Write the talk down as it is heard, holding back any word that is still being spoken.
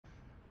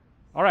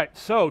All right,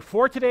 so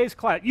for today's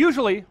class,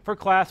 usually for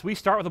class, we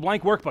start with a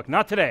blank workbook.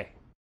 Not today.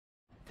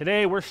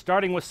 Today, we're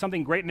starting with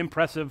something great and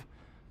impressive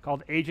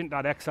called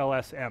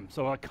agent.xlsm.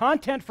 So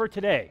content for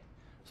today,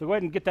 so go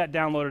ahead and get that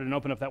downloaded and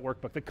open up that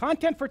workbook. The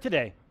content for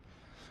today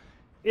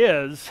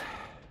is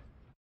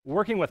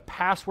working with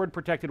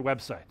password-protected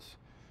websites.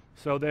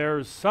 So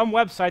there's some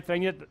website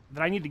that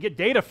I need to get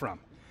data from.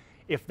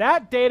 If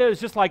that data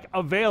is just like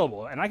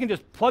available, and I can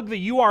just plug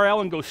the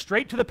URL and go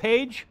straight to the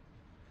page,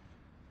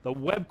 the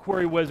web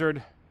query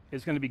wizard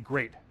is going to be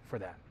great for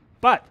that.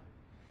 But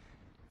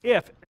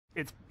if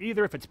it's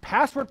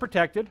password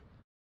protected,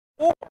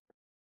 or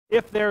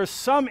if there's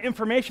some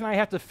information I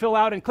have to fill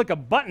out and click a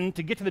button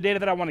to get to the data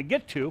that I want to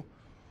get to,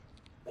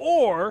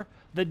 or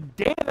the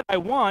data that I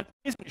want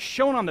isn't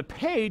shown on the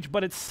page,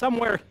 but it's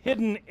somewhere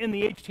hidden in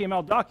the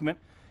HTML document.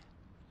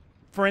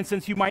 For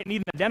instance, you might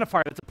need an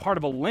identifier that's a part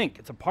of a link.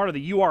 It's a part of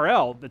the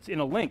URL that's in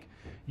a link.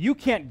 You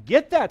can't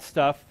get that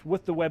stuff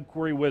with the web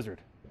query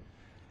wizard.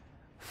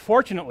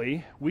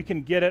 Fortunately, we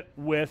can get it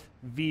with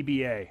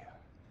VBA,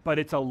 but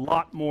it's a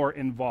lot more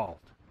involved.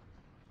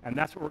 And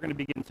that's what we're going to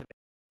begin today.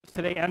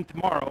 Today and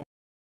tomorrow,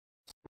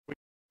 we're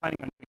planning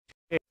on doing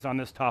 2 days on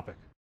this topic.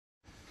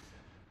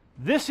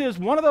 This is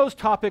one of those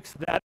topics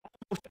that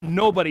almost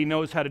nobody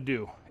knows how to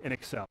do in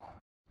Excel.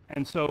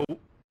 And so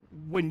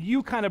when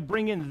you kind of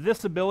bring in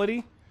this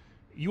ability,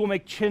 you will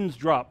make chins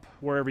drop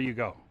wherever you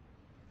go.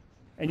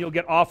 And you'll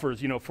get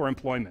offers, for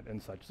employment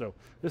and such. So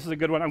this is a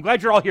good one. I'm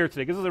glad you're all here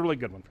today, because this is a really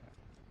good one.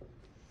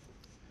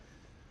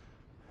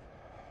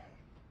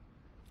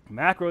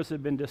 Macros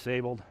have been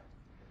disabled.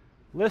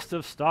 List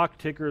of stock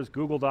tickers,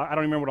 Google Doc. I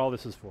don't remember what all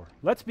this is for.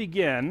 Let's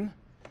begin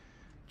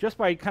just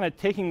by kind of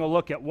taking a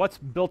look at what's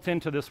built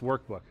into this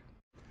workbook.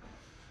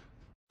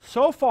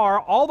 So far,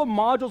 all the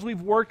modules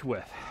we've worked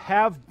with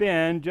have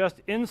been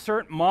just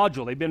insert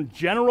module. They've been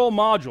general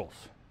modules.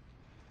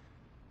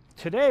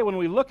 Today, when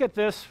we look at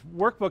this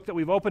workbook that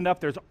we've opened up,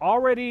 there's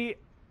already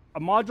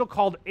a module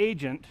called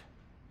agent,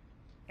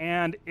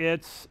 and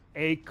it's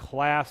a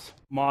class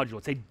module.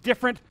 It's a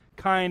different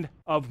kind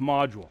of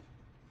module.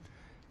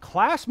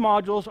 Class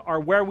modules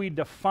are where we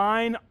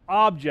define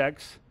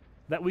objects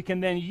that we can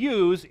then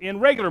use in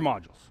regular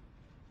modules.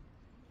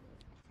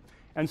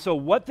 And so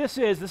what this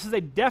is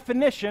a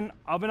definition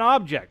of an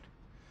object.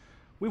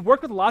 We've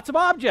worked with lots of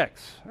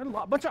objects. There's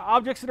a bunch of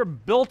objects that are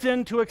built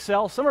into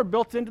Excel. Some are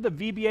built into the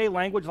VBA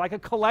language, like a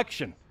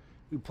collection.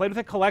 We played with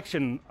a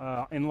collection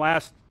in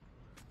last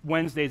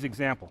Wednesday's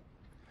example.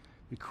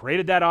 We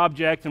created that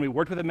object, and we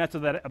worked with the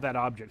method of that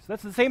object. So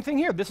that's the same thing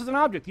here. This is an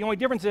object. The only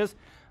difference is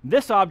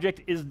this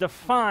object is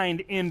defined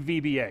in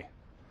VBA.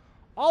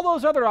 All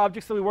those other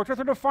objects that we worked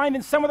with are defined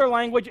in some other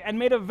language and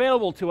made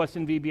available to us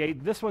in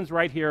VBA. This one's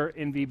right here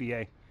in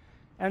VBA.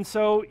 And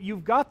so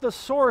you've got the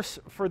source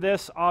for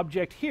this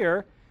object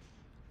here,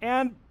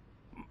 and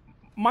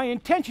my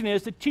intention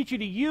is to teach you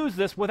to use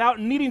this without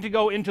needing to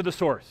go into the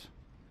source.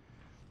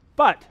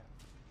 But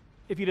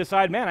if you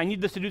decide, man, I need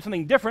this to do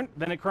something different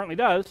than it currently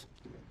does,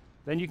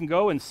 then you can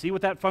go and see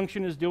what that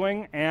function is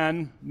doing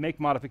and make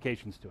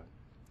modifications to it.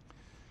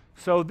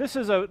 So this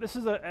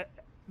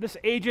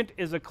agent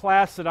is a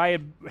class that I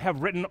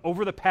have written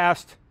over the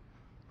past,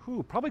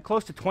 probably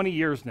close to 20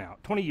 years now.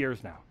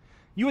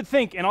 You would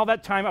think in all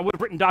that time I would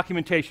have written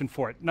documentation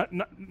for it.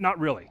 Not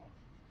really.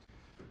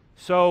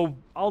 So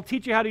I'll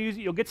teach you how to use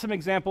it. You'll get some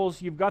examples.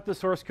 You've got the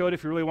source code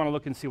if you really want to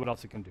look and see what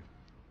else it can do.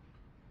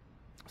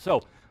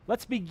 So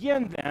let's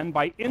begin then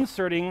by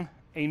inserting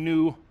a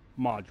new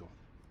module.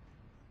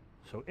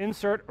 So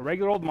insert a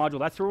regular old module.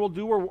 That's where we'll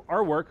do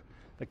our work.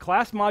 The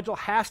class module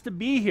has to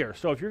be here.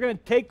 So if you're going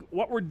to take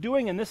what we're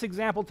doing in this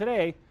example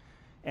today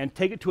and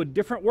take it to a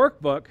different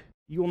workbook,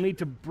 you will need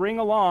to bring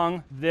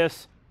along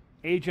this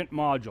agent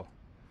module.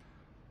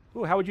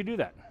 How would you do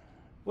that?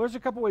 Well, there's a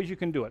couple ways you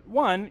can do it.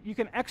 One, you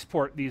can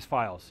export these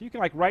files. So you can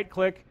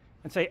right-click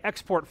and say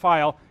export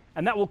file,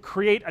 and that will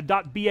create a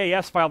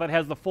 .bas file that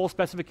has the full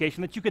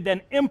specification that you could then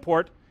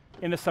import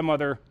into some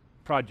other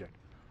project.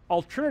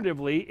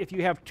 Alternatively, if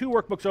you have 2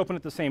 workbooks open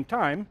at the same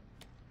time,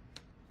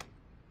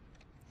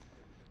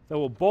 they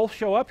will both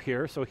show up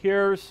here. So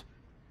I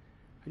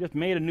just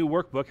made a new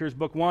workbook. Here's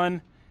book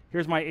 1.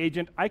 Here's my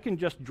agent. I can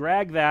just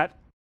drag that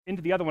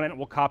into the other one and it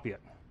will copy it.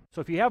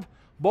 So if you have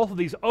both of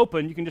these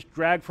open, you can just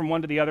drag from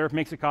one to the other, it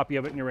makes a copy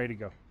of it, and you're ready to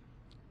go.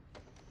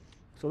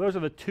 So those are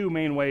the 2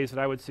 main ways that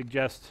I would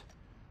suggest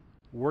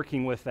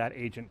working with that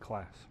agent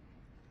class.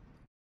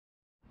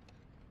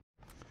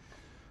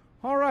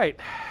 All right,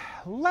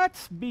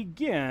 let's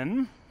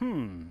begin.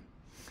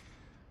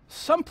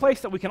 Some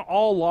place that we can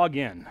all log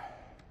in.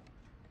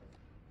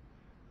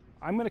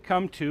 I'm going to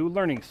come to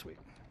Learning Suite.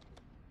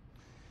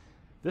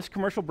 This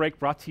commercial break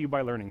brought to you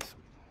by Learning Suite.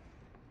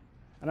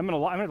 And I'm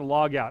going to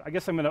log out. I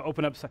guess I'm going to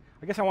open up.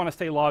 I guess I want to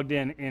stay logged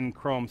in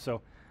Chrome,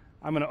 so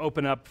I'm going to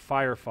open up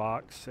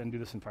Firefox and do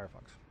this in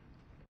Firefox.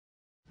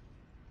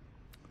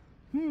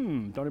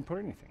 Don't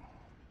import anything.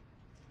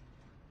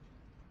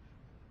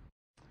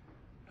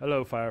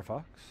 Hello,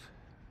 Firefox.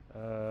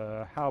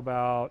 How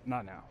about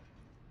not now?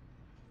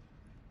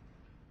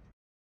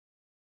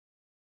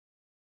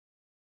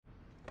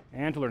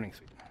 and to Learning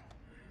Suite.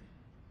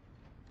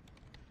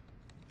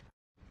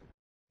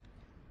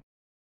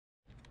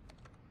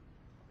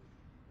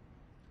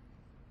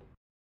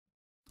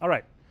 All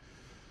right.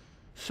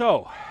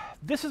 So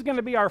this is going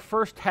to be our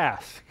first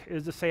task,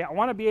 is to say I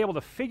want to be able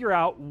to figure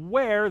out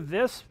where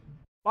this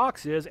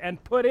box is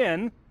and put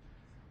in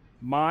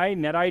my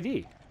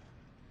NetID.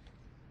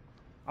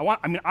 I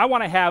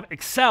want to have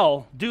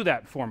Excel do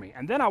that for me.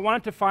 And then I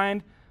want it to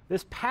find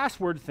this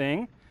password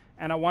thing,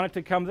 and I want it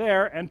to come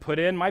there and put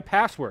in my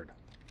password.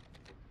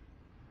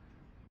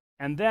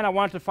 And then I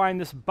want it to find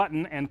this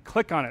button and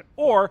click on it,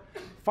 or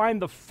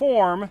find the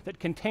form that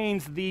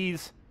contains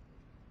these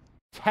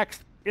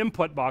text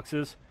input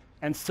boxes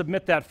and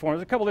submit that form.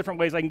 There's a couple different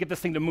ways I can get this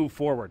thing to move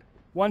forward.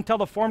 One, tell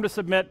the form to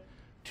submit.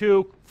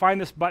 Two, find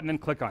this button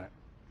and click on it.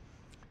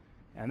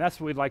 And that's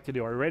what we'd like to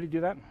do. Are you ready to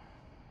do that?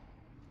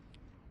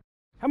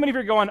 How many of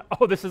you are going,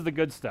 oh, this is the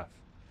good stuff?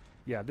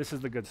 Yeah, this is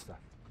the good stuff.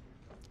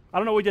 I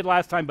don't know what we did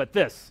last time, but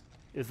this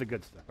is the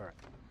good stuff. All right.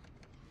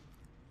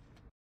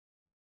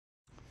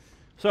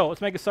 So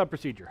let's make a sub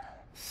procedure.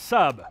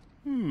 Sub.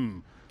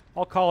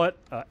 I'll call it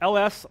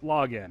ls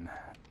login.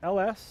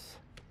 ls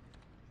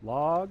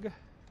log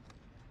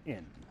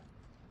in.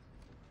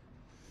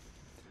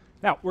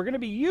 Now, we're going to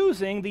be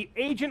using the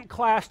agent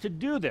class to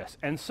do this.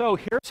 And so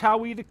here's how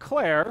we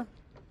declare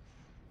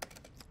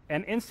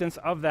an instance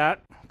of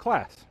that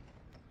class.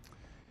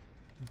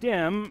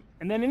 Dim,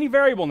 and then any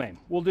variable name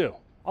will do.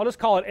 I'll just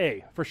call it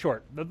A for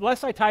short. The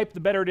less I type, the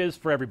better it is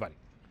for everybody.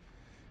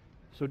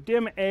 So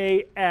dim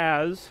A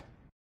as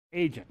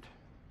agent.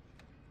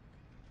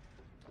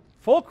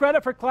 Full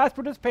credit for class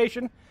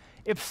participation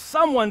if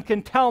someone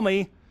can tell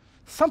me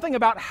something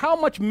about how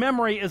much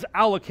memory is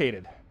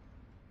allocated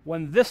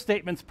when this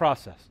statement's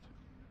processed.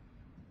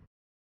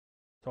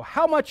 So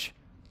how much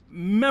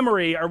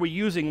memory are we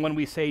using when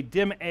we say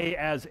dim A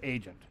as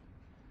agent?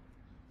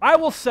 I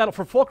will settle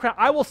for full credit.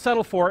 I will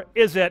settle for,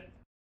 is it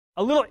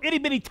a little itty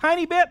bitty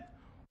tiny bit,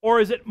 or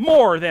is it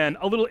more than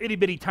a little itty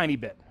bitty tiny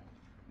bit?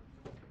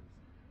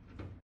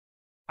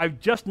 I've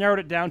just narrowed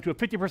it down to a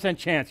 50%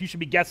 chance. You should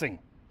be guessing.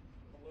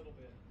 A little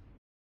bit.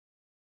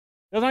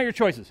 Those aren't your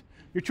choices.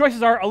 Your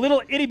choices are a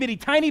little itty bitty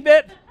tiny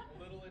bit.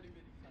 A little itty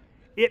bitty tiny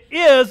bit. It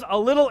is a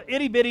little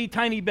itty bitty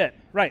tiny bit.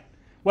 Right.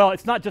 Well,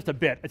 it's not just a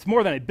bit. It's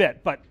more than a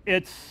bit, but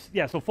it's,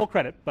 yeah, so full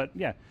credit, but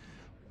yeah.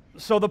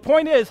 So the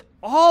point is,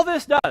 all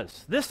this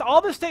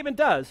statement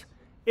does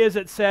is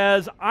it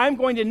says, I'm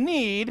going to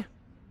need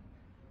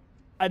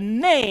a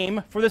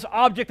name for this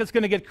object that's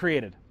going to get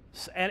created.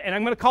 And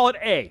I'm going to call it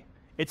A.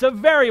 It's a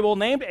variable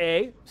named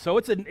A, so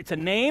it's a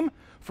name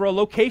for a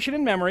location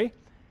in memory,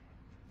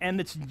 and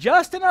it's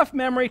just enough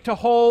memory to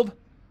hold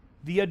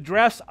the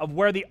address of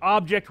where the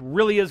object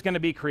really is going to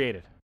be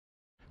created.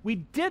 We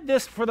did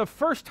this for the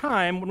first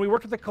time when we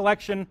worked with the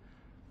collection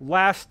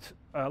last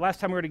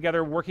time we were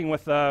together working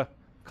with a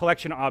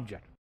collection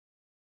object.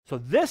 So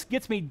this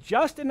gets me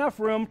just enough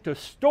room to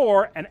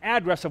store an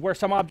address of where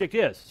some object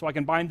is, so I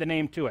can bind the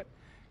name to it.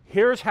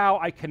 Here's how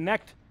I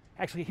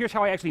here's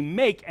how I actually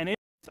make an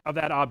instance of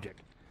that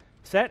object.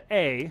 Set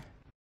A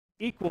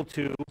equal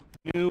to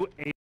new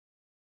agent.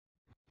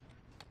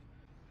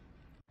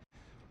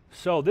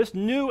 So this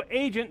new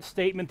agent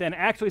statement then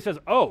actually says,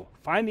 oh,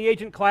 find the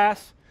agent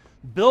class,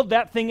 build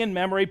that thing in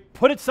memory,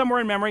 put it somewhere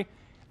in memory.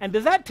 And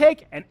does that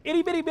take an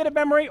itty bitty bit of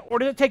memory, or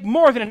does it take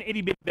more than an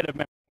itty bitty bit of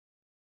memory?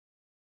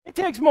 It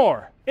takes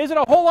more. Is it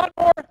a whole lot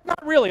more?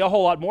 Not really a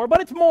whole lot more,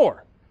 but it's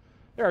more.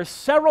 There are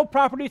several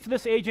properties to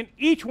this agent.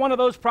 Each one of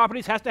those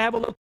properties has to have a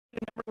location in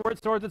memory where it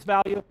stores its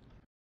value.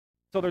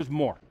 So there's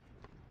more.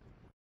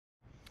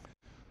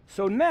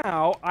 So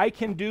now I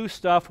can do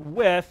stuff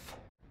with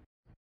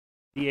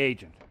the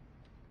agent.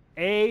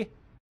 A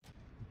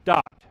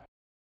dot.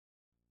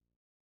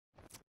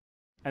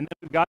 And then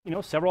we've got,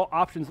 several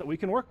options that we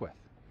can work with.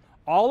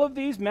 All of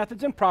these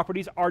methods and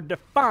properties are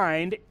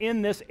defined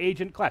in this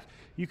agent class.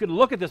 You could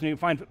look at this and you can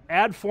find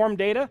add form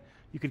data.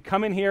 You could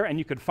come in here and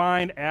you could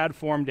find add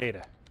form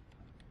data.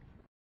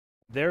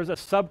 There's a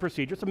sub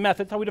procedure. It's a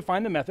method. That's how we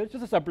define the method. It's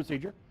just a sub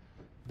procedure.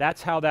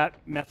 That's how that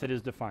method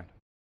is defined.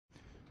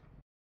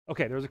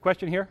 Okay, there was a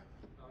question here.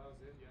 Oh, that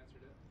was it. You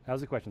answered it. That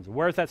was the question. So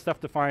where's that stuff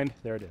defined?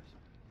 There it is.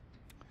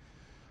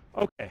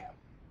 Okay.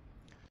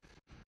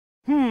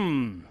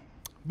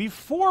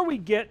 Before we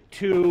get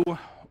to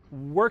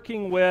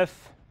working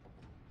with,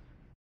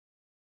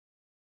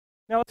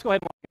 now let's go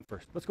ahead and log in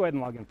first. Let's go ahead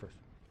and log in first.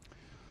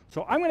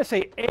 So I'm going to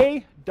say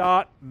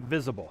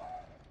a.visible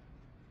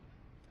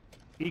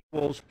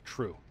equals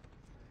true.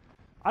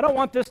 I don't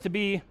want this to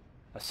be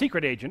a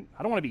secret agent.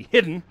 I don't want to be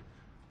hidden.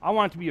 I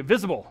want it to be a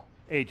visible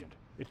agent.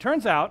 It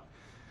turns out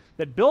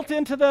that built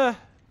into the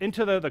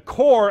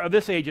core of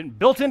this agent,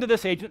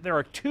 there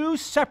are two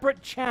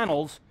separate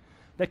channels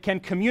that can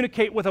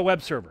communicate with a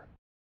web server.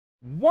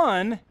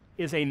 One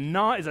is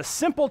a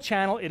simple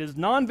channel. It is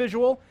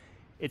non-visual.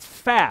 It's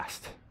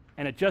fast.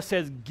 And it just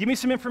says, give me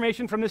some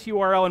information from this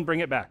URL and bring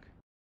it back.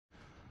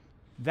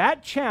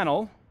 That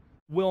channel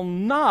will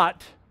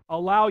not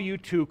allow you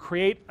to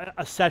create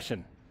a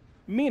session,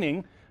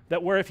 meaning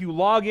that where if you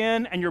log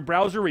in and your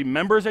browser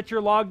remembers that you're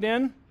logged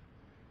in,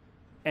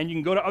 and you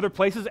can go to other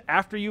places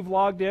after you've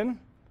logged in,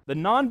 the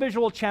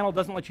non-visual channel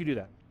doesn't let you do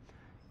that.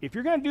 If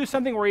you're going to do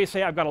something where you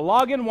say, I've got to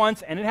log in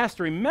once and it has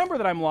to remember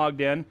that I'm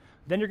logged in,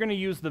 then you're going to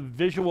use the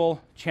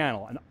visual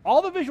channel. And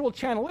all the visual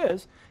channel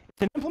is,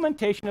 it's an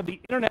implementation of the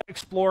Internet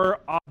Explorer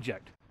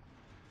object.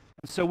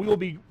 And so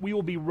we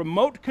will be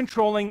remote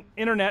controlling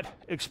Internet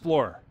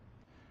Explorer.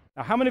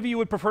 Now, how many of you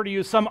would prefer to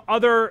use some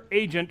other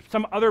agent,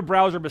 some other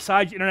browser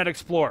besides Internet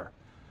Explorer?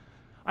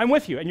 I'm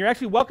with you, and you're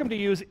actually welcome to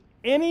use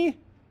any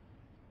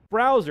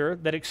browser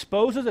that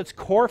exposes its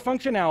core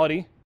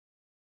functionality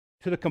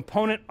to the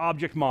component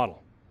object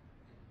model.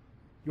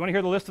 You want to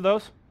hear the list of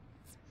those?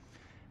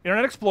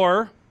 Internet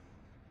Explorer.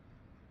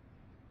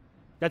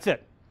 That's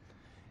it.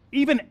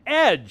 Even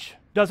Edge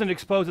doesn't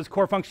expose its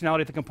core functionality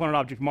to the component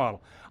object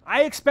model.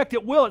 I expect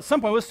it will at some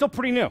point, but it's still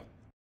pretty new.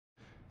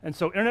 And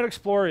so Internet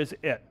Explorer is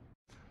it.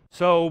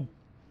 So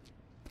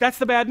that's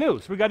the bad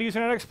news. We've got to use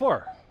Internet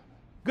Explorer.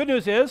 Good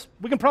news is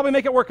we can probably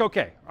make it work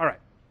okay. All right.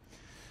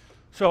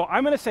 So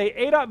I'm going to say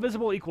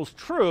a.visible equals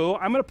true.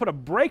 I'm going to put a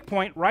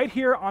breakpoint right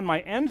here on my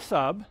end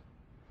sub,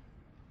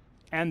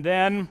 and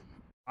then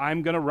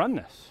I'm going to run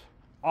this.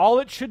 All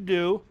it should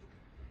do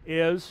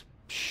is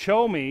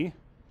show me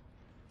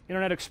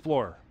Internet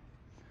Explorer.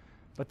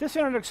 But this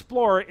Internet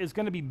Explorer is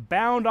going to be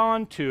bound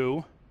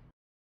onto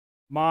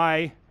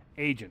my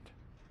agent.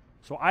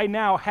 So I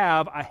now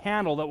have a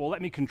handle that will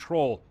let me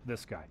control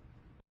this guy.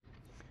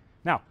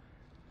 Now,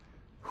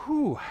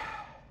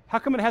 how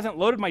come it hasn't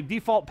loaded my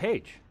default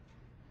page?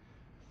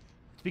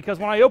 It's because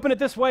when I open it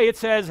this way, it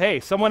says, hey,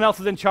 someone else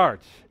is in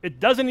charge.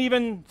 It doesn't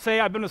even say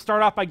I'm going to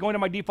start off by going to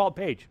my default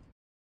page.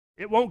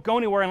 It won't go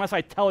anywhere unless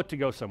I tell it to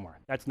go somewhere.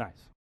 That's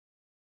nice.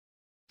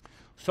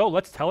 So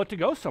let's tell it to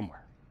go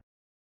somewhere.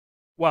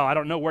 Well, I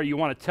don't know where you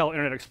want to tell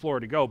Internet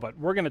Explorer to go, but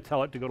we're going to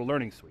tell it to go to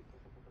Learning Suite.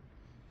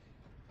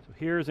 So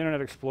here's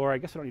Internet Explorer. I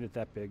guess I don't need it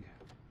that big.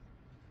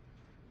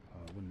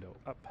 Window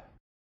up.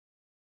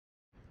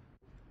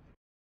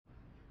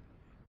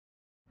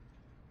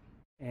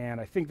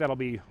 And I think that'll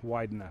be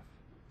wide enough.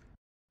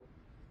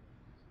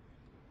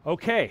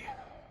 Okay.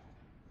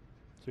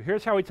 So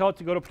here's how we tell it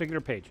to go to a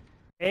particular page.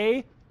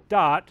 A.open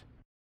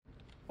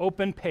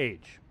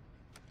page.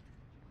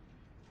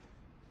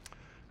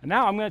 And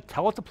now I'm going to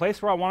tell it the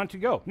place where I want it to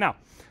go. Now,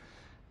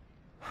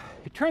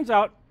 it turns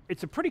out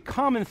it's a pretty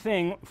common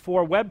thing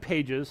for web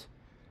pages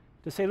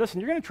to say, listen,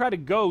 you're going to try to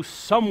go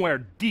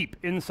somewhere deep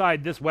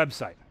inside this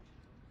website.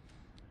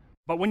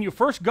 But when you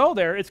first go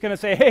there, it's going to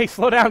say, hey,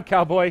 slow down,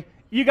 cowboy.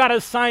 You got to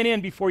sign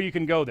in before you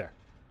can go there.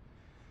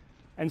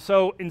 And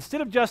so instead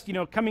of just,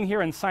 coming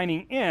here and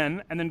signing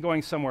in and then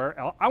going somewhere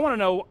else, I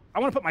want to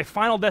put my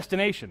final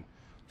destination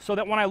so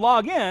that when I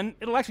log in,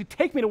 it'll actually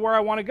take me to where I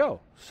want to go.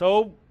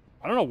 So,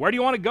 I don't know, where do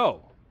you want to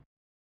go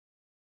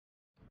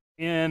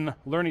in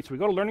Learning Suite?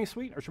 Go to Learning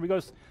Suite, or should we go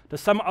to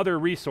some other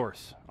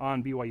resource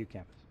on BYU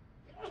campus?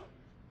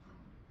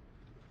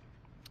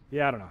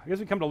 Yeah, I don't know. I guess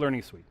we come to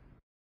Learning Suite.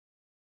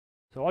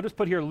 So I'll just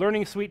put here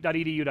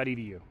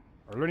learningsuite.edu.edu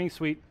or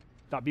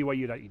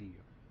learningsuite.byu.edu.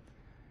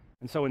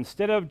 And so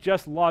instead of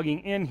just logging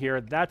in here,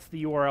 that's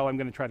the URL I'm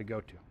going to try to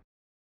go to.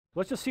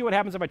 Let's just see what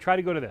happens if I try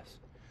to go to this.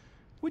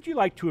 Would you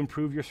like to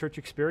improve your search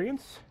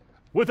experience?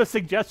 With a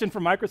suggestion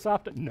from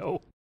Microsoft?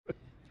 No.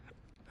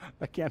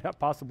 I can't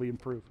possibly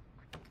improve.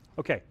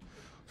 Okay.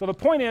 So the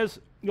point is,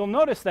 you'll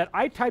notice that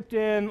I typed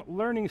in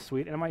Learning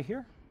Suite. And am I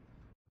here?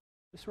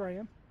 Is this where I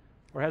am?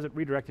 Or has it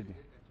redirected me?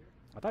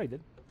 I thought I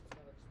did.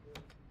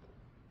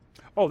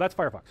 Oh, that's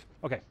Firefox.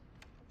 Okay.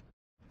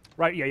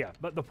 Right, yeah.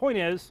 But the point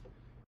is,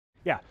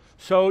 yeah.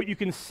 So you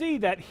can see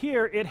that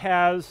here it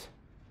has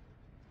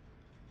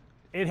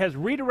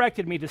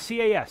redirected me to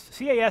CAS.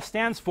 CAS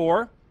stands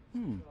for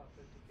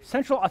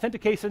Central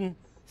Authentication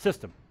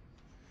System.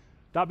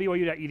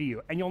 .byu.edu.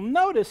 And you'll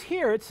notice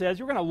here it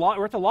says we're at the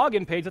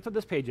login page. That's what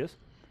this page is.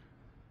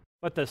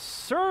 But the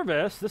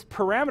service, this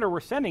parameter we're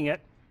sending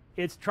it,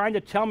 it's trying to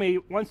tell me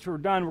once we're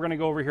done, we're going to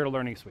go over here to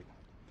Learning Suite.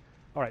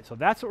 All right, so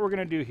that's what we're going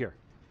to do here.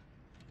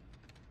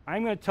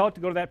 I'm going to tell it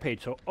to go to that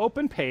page. So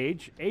open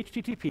page,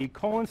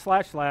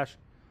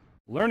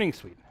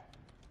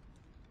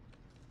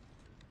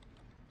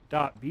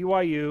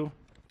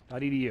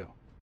 http://learningsuite.byu.edu.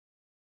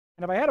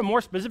 And if I had a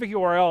more specific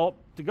URL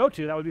to go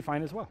to, that would be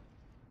fine as well.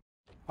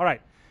 All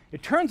right,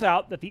 it turns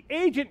out that the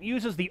agent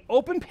uses the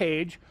open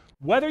page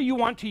whether you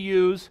want to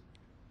use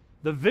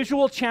the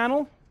visual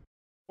channel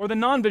or the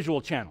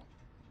non-visual channel.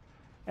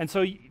 And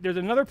so there's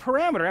another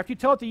parameter. After you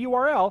tell it the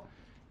URL,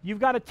 you've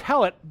got to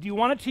tell it, do you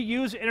want it to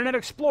use Internet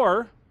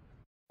Explorer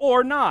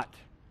or not?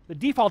 The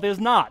default is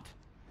not.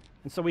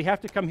 And so we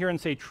have to come here and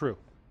say true.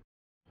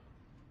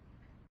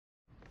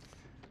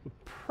 It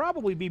would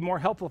probably be more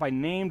helpful if I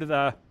named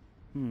the,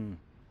 now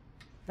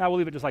we'll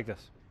leave it just like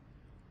this.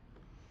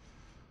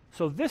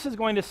 So this is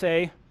going to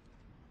say,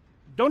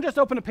 don't just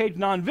open a page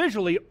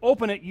non-visually,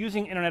 open it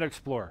using Internet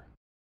Explorer.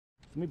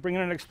 Let me bring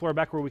Internet Explorer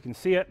back where we can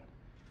see it,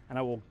 and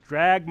I will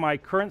drag my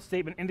current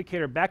statement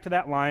indicator back to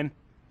that line,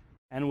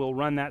 and we'll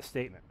run that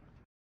statement.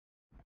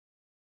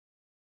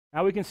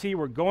 Now we can see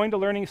we're going to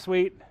Learning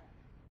Suite. Do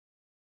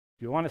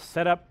you want to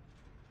set up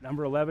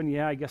number 11?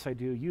 Yeah, I guess I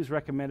do. Use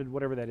recommended,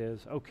 whatever that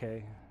is.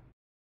 Okay.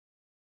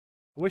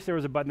 I wish there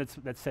was a button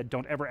that said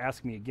don't ever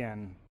ask me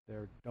again.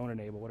 There, don't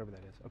enable, whatever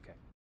that is. Okay.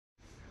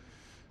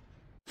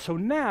 So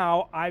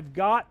now I've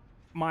got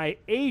my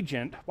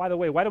agent. By the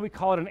way, why do we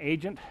call it an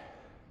agent?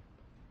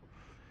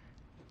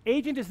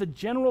 Agent is the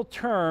general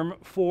term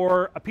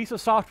for a piece of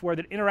software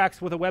that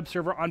interacts with a web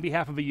server on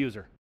behalf of a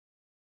user.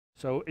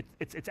 So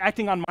it's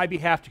acting on my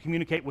behalf to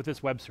communicate with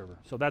this web server.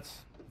 So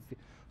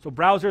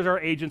browsers are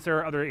agents. There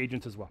are other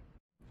agents as well.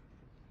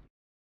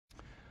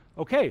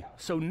 Okay,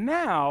 so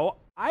now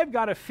I've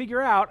got to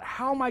figure out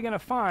how am I going to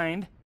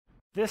find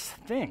this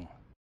thing.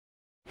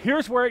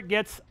 Here's where it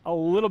gets a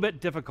little bit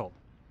difficult.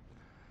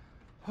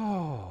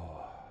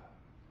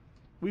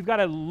 We've got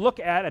to look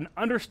at and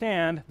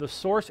understand the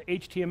source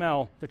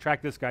HTML to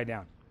track this guy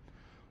down.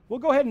 We'll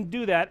go ahead and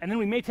do that, and then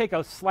we may take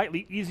a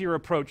slightly easier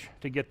approach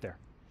to get there.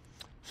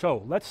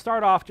 So let's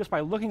start off just by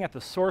looking at the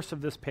source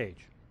of this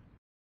page.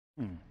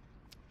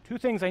 Two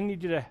things I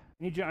need you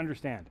to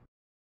understand.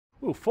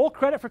 Ooh, full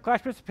credit for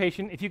class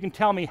participation if you can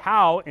tell me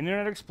how in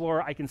Internet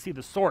Explorer I can see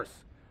the source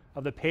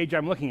of the page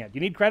I'm looking at. Do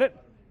you need credit?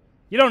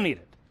 You don't need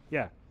it.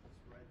 Yeah.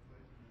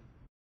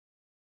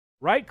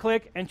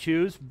 Right-click and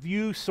choose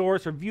View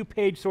Source or View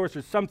Page Source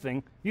or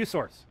something. View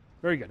Source.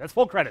 Very good. That's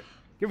full credit.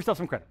 Give yourself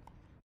some credit.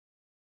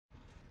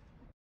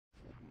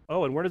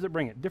 Oh, and where does it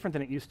bring it? Different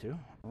than it used to.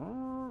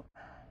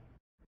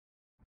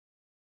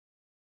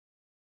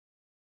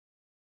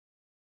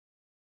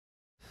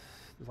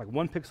 There's like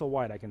 1 pixel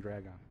wide I can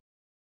drag on.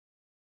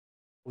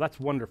 Well, that's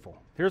wonderful.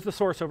 Here's the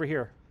source over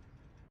here.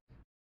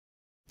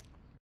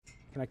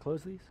 Can I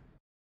close these?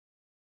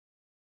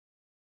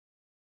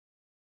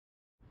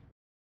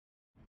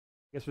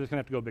 I guess we're just going to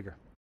have to go bigger.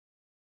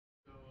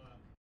 So,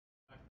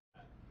 back to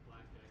that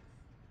black X.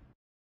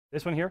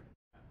 This one here?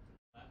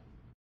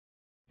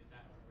 Get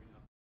that over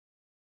enough.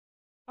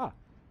 Ah.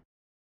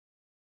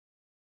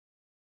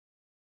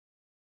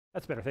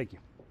 That's better, thank you.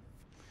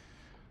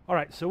 All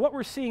right, so what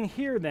we're seeing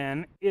here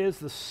then is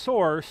the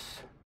source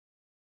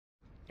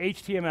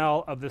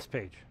HTML of this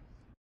page.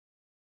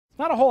 It's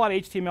not a whole lot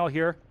of HTML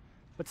here,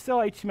 but still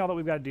HTML that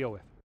we've got to deal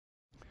with.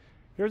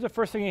 Here's the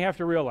first thing you have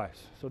to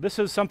realize. So this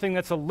is something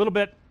that's a little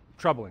bit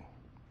troubling.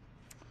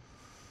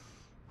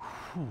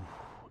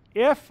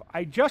 If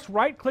I just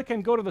right-click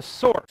and go to the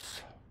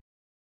source,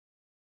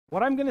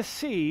 what I'm going to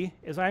see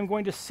is I'm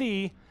going to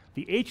see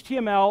the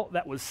HTML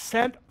that was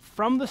sent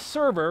from the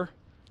server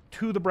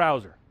to the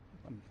browser.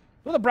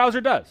 What the browser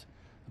does.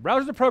 The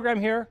browser's a program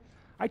here.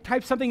 I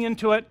type something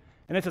into it,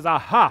 and it says,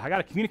 aha, I got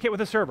to communicate with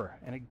the server.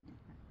 And it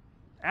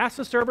asks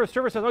the server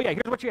says, oh yeah,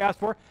 here's what you asked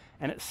for,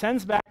 and it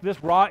sends back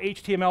this raw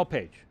HTML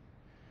page.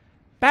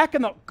 Back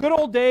in the good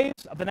old days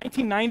of the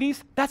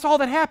 1990s, that's all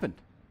that happened.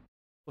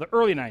 Well, the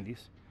early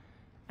 90s.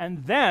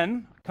 And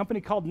then a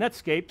company called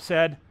Netscape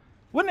said,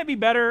 wouldn't it be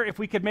better if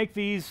we could make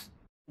these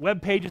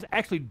web pages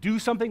actually do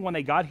something when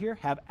they got here,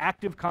 have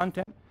active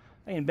content?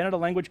 They invented a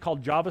language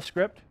called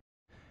JavaScript.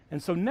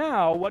 And so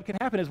now what can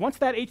happen is once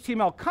that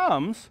HTML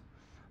comes,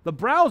 the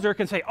browser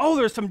can say, oh,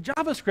 there's some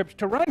JavaScript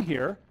to run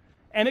here,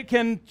 and it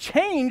can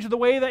change the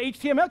way the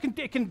HTML,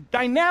 it can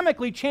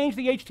dynamically change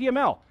the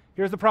HTML.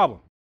 Here's the problem.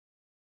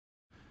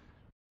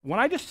 When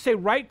I just say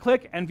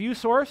right-click and view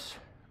source,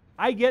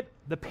 I get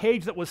the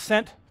page that was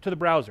sent to the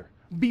browser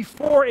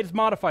before it's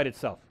modified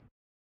itself.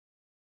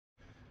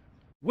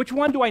 Which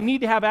one do I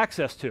need to have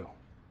access to?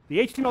 The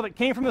HTML that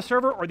came from the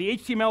server or the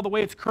HTML the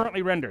way it's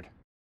currently rendered?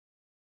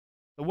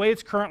 The way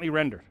it's currently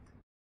rendered.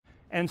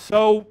 And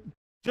so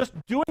just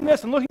doing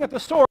this and looking at the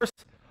source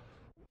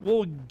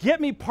will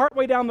get me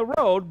partway down the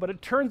road, but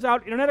it turns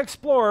out Internet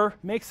Explorer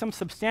makes some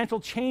substantial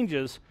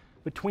changes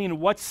between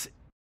what's,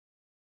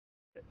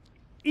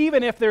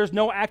 even if there's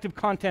no active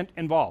content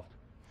involved.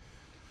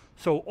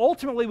 So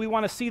ultimately we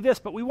want to see this,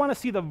 but we want to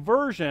see the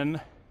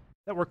version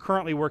that we're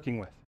currently working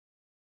with.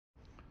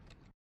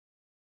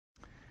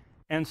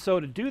 And so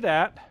to do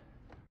that,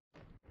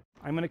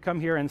 I'm going to come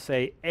here and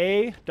say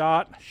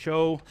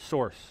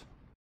a.showSource.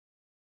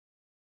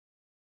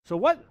 So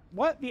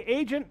what the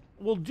agent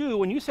will do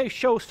when you say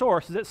show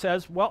source is it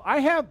says, well,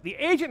 the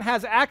agent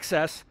has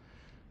access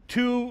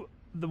to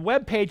the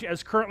web page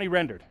as currently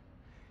rendered.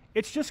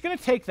 It's just going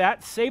to take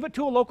that, save it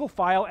to a local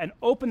file, and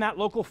open that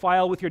local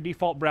file with your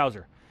default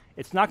browser.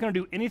 It's not going to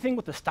do anything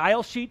with the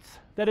style sheets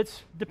that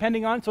it's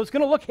depending on, so it's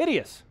going to look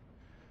hideous.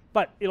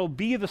 But it'll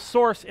be the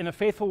source in a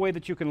faithful way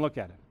that you can look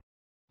at it.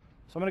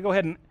 So I'm going to go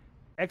ahead and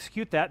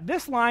execute that.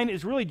 This line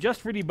is really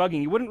just for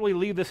debugging. You wouldn't really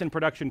leave this in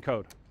production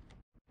code.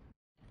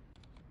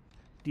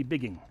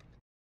 Debugging.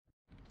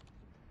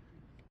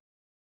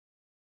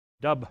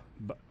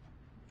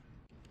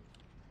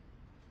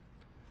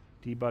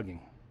 Debugging.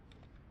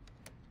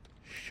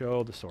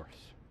 Show the source.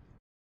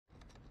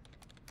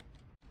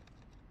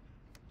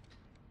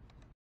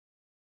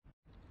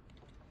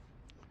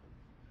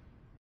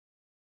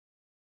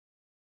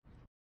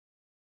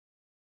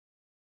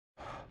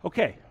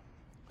 Okay,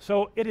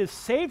 so it has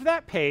saved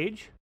that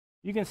page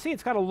you can see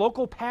it's got a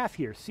local path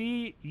here.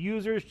 C,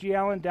 users,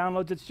 GLN,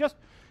 downloads. It's just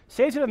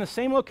saves it in the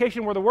same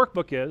location where the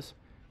workbook is,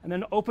 and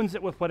then opens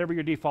it with whatever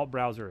your default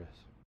browser is.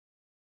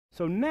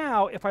 So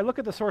now, if I look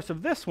at the source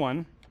of this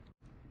one,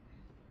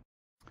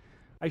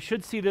 I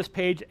should see this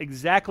page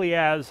exactly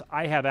as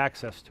I have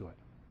access to it.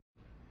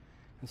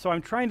 And so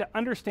I'm trying to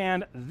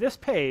understand this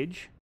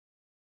page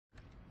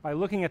by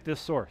looking at this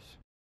source.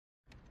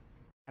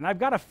 And I've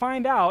got to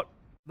find out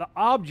the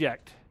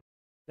object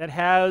that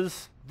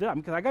has them,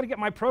 because I've got to get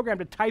my program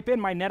to type in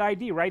my net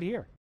ID right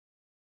here.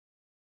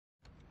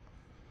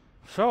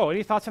 So,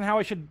 any thoughts on how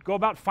I should go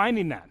about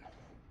finding that?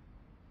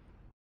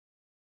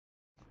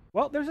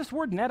 Well, there's this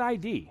word net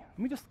ID. Let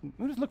me just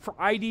look for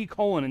ID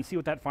colon and see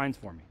what that finds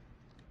for me.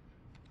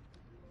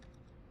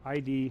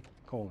 ID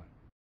colon.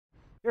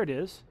 There it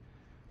is.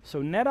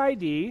 So net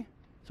ID.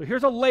 So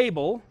here's a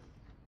label.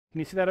 Can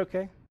you see that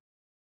okay?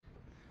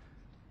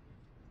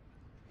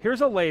 Here's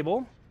a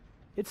label.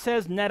 It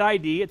says net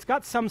ID. It's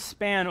got some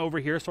span over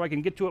here so I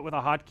can get to it with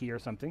a hotkey or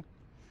something.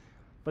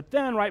 But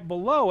then right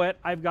below it,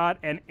 I've got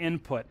an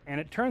input.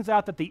 And it turns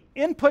out that the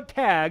input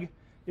tag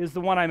is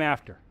the one I'm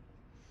after.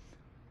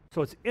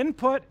 So it's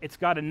input, it's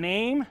got a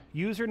name,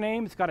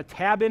 username, it's got a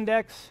tab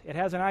index, it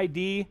has an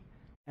ID,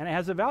 and it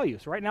has a value.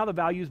 So right now the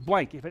value is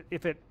blank.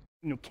 If it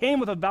came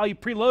with a value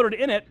preloaded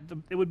in it,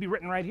 it would be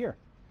written right here.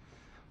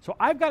 So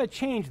I've got to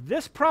change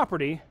this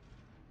property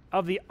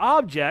of the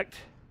object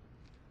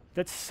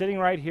that's sitting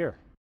right here.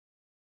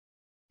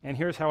 And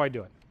here's how I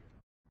do it.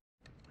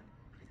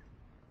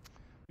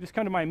 Just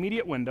come to my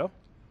immediate window,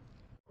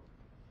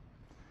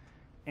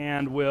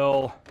 and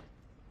we'll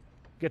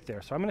get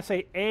there. So I'm going to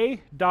say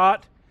a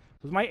dot,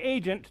 this is my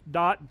agent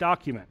dot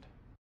document.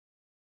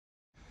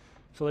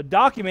 So the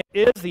document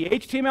is the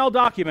HTML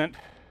document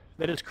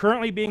that is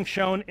currently being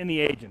shown in the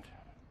agent.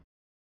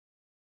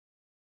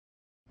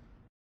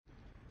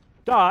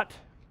 Dot,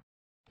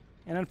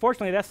 and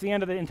unfortunately that's the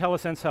end of the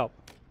IntelliSense help.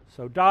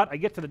 So dot, I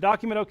get to the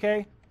document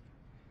okay,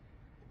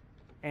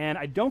 and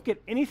I don't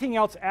get anything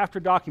else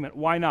after document.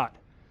 Why not?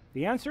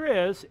 The answer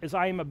is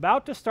I am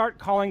about to start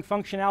calling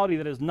functionality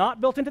that is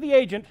not built into the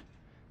agent,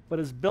 but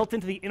is built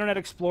into the Internet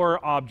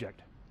Explorer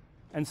object.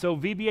 And so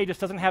VBA just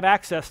doesn't have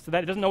access to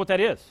that. It doesn't know what that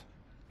is.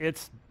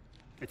 It's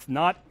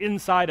not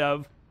inside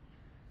of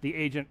the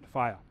agent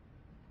file.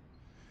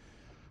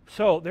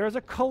 So there's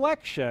a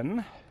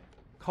collection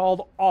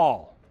called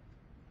all.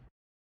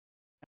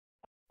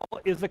 All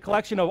is the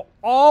collection of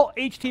all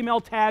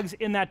HTML tags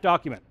in that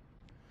document.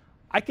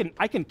 I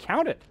can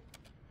count it.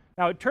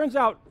 Now it turns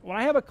out when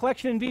I have a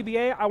collection in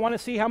VBA, I want to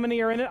see how many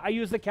are in it. I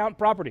use the count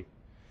property.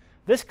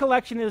 This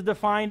collection is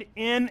defined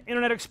in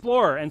Internet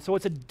Explorer, and so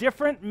it's a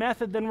different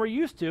method than we're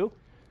used to,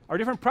 or a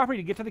different property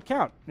to get to the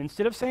count.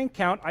 Instead of saying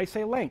count, I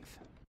say length.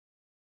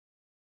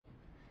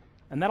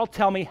 And that'll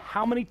tell me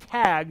how many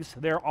tags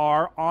there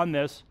are on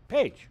this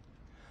page.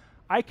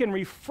 I can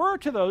refer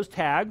to those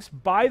tags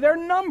by their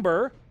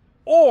number,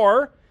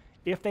 or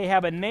if they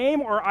have a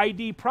name or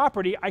ID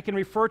property, I can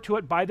refer to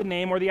it by the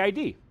name or the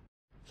ID.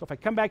 So if I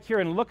come back here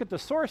and look at the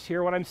source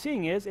here, what I'm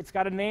seeing is it's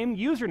got a name,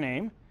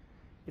 username,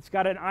 it's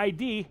got an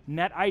ID,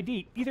 net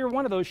ID. Either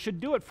one of those should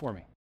do it for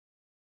me.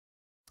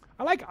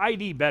 I like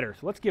ID better,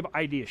 so let's give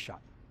ID a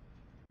shot.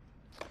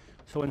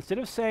 So instead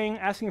of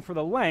asking for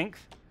the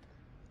length,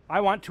 I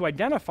want to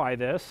identify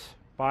this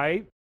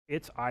by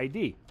its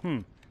ID.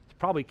 It's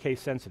probably case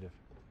sensitive.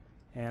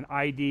 And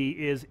ID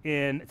is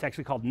it's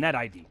actually called net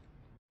ID.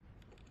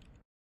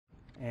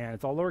 And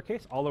it's all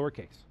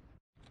lowercase,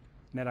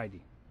 net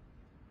ID.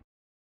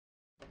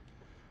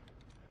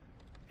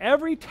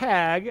 Every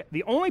tag,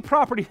 the only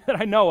property that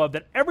I know of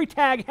that every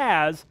tag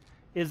has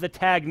is the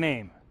tag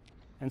name.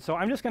 And so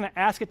I'm just going to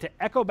ask it to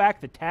echo back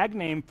the tag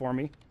name for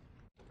me.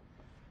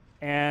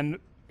 And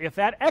if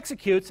that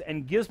executes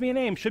and gives me a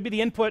name, should be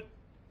the input,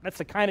 that's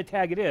the kind of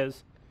tag it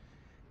is,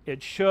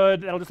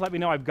 that'll just let me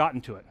know I've gotten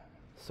to it.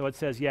 So it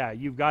says, yeah,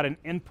 you've got an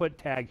input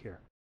tag here.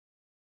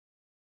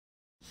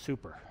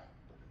 Super.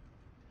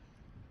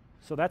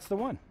 So that's the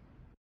one.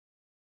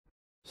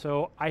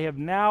 So I have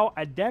now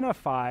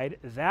identified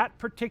that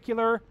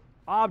particular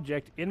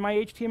object in my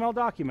HTML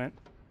document,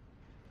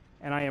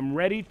 and I am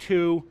ready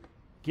to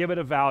give it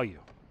a value.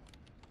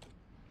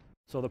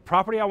 So the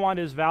property I want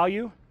is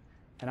value,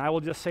 and I will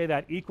just say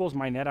that equals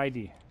my net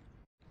ID.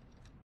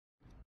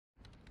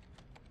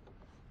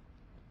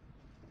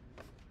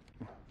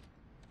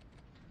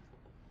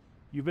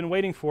 You've been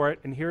waiting for it,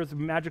 and here's the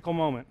magical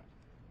moment.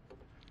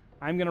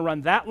 I'm going to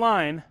run that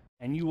line,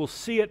 and you will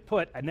see it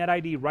put a net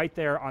ID right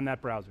there on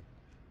that browser.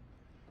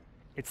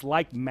 It's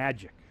like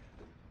magic.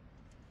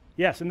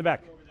 Yes, in the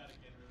back. Go over that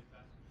again really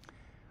fast.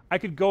 I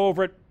could go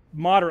over it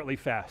moderately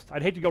fast.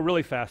 I'd hate to go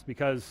really fast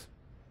because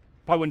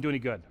probably wouldn't do any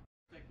good.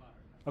 Take moderate.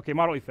 Okay,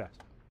 moderately fast.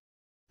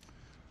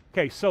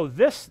 Okay, so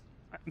this,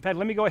 in fact,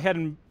 let me go ahead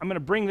and I'm going to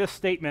bring this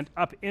statement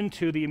up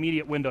into the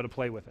immediate window to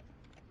play with it.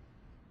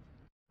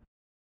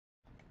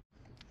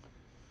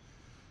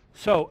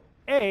 So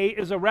A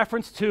is a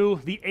reference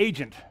to the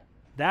agent,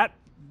 that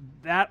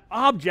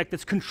object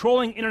that's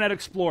controlling Internet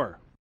Explorer.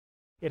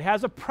 It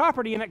has a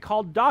property in it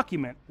called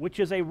document, which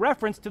is a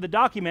reference to the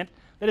document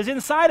that is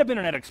inside of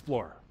Internet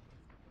Explorer.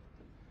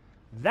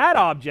 That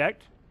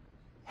object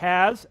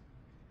has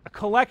a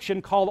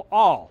collection called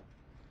all.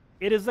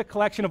 It is a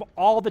collection of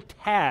all the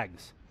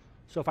tags.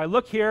 So if I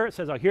look here, it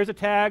says, oh, here's a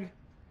tag,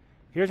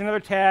 here's another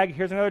tag,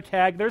 here's another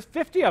tag. There's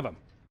 50 of them.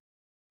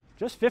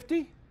 Just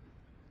 50?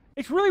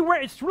 It's really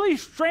rare. It's really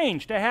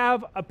strange to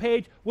have a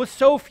page with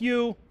so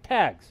few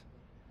tags.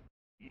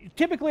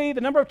 Typically,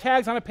 the number of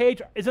tags on a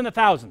page is in the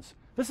thousands.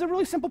 This is a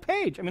really simple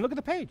page. I mean, look at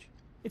the page.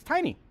 It's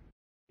tiny.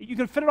 You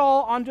can fit it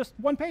all on just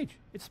one page.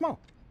 It's small.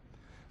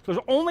 So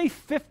there's only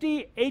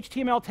 50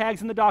 HTML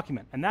tags in the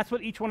document, and that's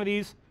what each one of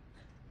these,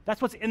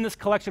 that's what's in this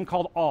collection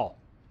called all.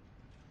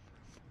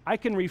 I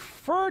can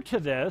refer to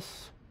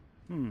this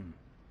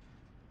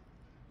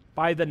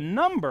by the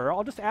number.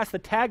 I'll just ask the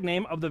tag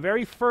name of the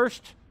very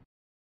first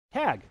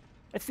tag.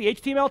 It's the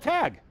HTML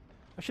tag.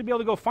 I should be able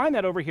to go find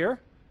that over here.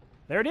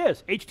 There it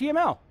is,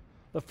 HTML.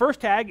 The first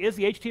tag is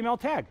the HTML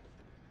tag.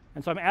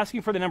 And so I'm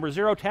asking for the number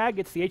 0 tag,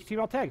 it's the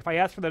HTML tag. If I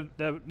ask for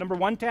the number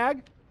 1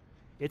 tag,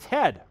 it's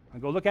head. I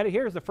go look at it,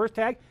 here's the first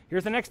tag,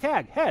 here's the next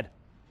tag, head.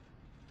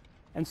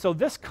 And so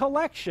this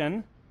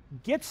collection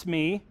gets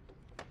me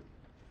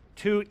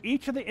to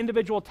each of the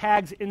individual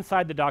tags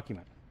inside the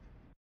document.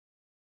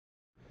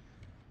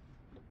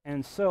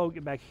 And so,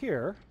 get back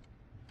here.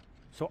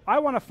 So I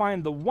want to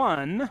find the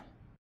one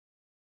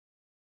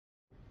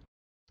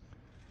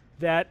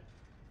that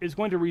is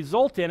going to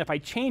result in, if I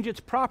change its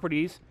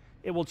properties,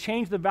 it will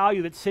change the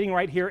value that's sitting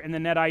right here in the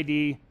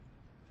netID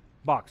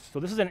box. So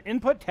this is an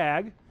input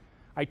tag.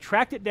 I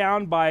tracked it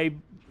down by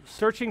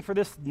searching for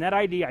this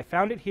netID. I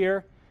found it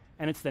here,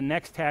 and it's the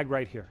next tag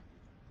right here.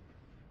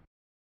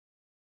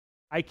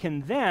 I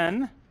can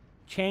then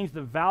change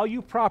the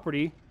value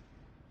property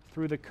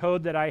through the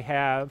code that I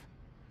have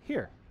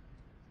here.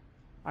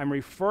 I'm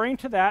referring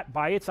to that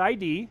by its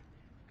ID.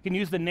 I can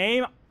use the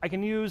name. I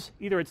can use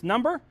either its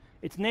number,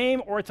 its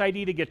name, or its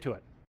ID to get to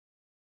it.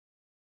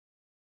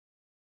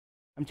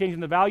 I'm changing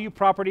the value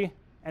property,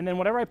 and then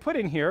whatever I put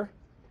in here,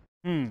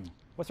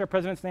 what's our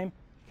president's name?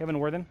 Kevin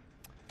Worthen?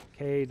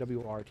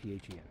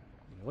 K-W-R-T-H-E-N.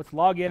 Let's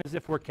log in as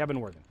if we're Kevin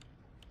Worthen.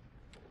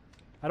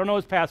 I don't know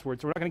his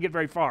password, so we're not going to get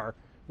very far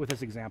with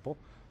this example.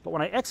 But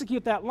when I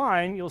execute that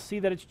line, you'll see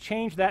that it's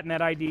changed that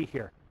netID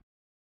here.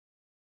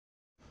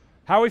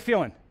 How are we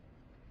feeling?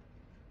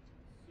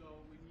 So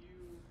when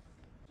you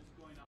just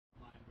going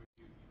online where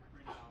you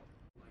print out,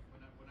 like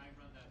when I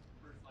run that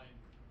first line,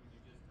 when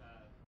you just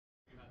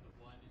you have the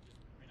one, it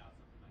just print out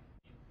something like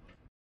input.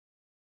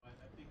 But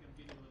I think I'm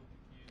getting a little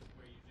confused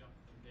where you jump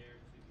from there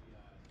to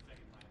the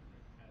second line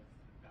where it has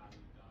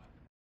value dot.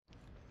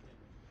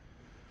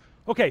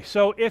 Okay,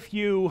 so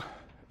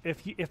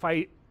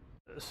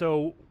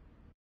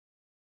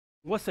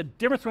what's the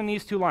difference between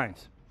these two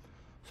lines?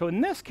 So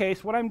in this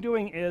case, what I'm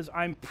doing is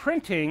I'm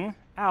printing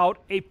out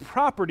a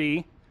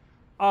property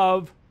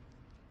of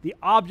the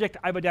object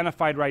I've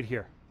identified right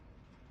here.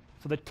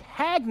 So the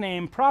tag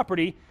name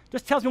property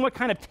just tells me what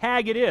kind of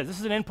tag it is. This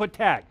is an input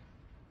tag.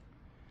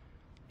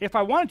 If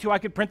I wanted to, I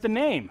could print the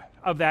name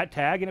of that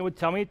tag, and it would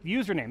tell me the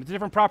username. It's a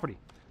different property.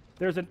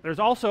 There's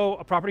also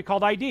a property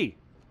called ID,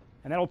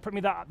 and that will print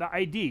me the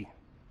ID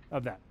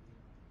of that.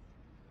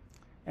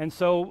 And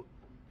so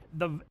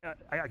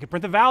I can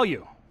print the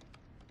value,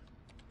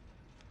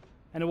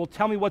 and it will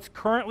tell me what's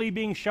currently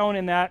being shown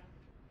in that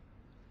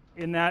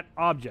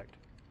object.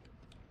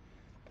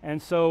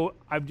 And so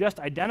I've just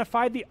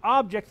identified the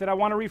object that I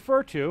want to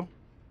refer to,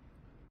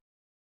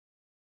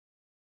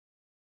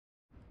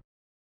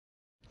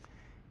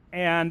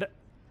 and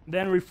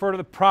then refer to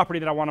the property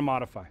that I want to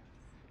modify.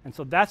 And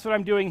so that's what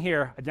I'm doing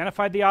here.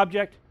 Identified the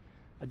object,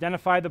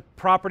 identify the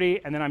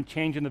property, and then I'm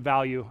changing the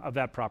value of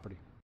that property.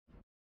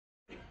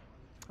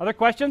 Other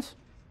questions?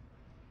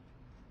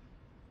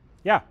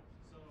 Yeah?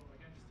 So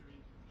again, just to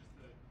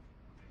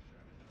make sure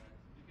I get that right,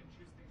 you can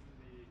choose things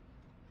in the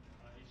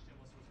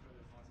HTML source code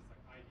as long as it's like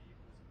ID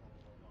equals blah,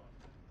 blah, blah,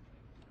 blah.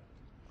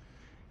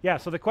 Yeah,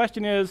 so the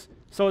question is,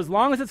 so as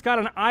long as it's got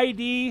an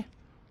ID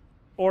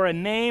or a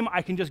name,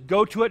 I can just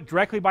go to it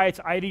directly by its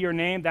ID or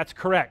name. That's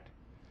correct.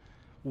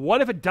 What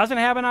if it doesn't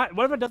have an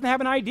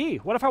ID?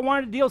 What if I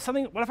wanted to deal with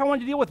something? What if I wanted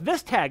to deal with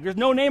this tag? There's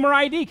no name or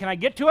ID. Can I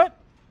get to it?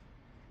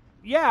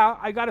 Yeah,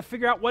 I got to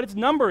figure out what its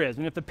number is.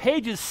 And if the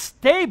page is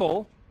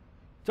stable,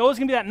 it's always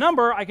going to be that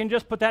number. I can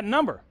just put that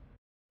number.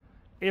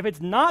 If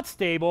it's not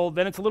stable,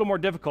 then it's a little more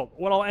difficult.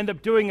 What I'll end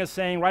up doing is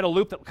saying, write a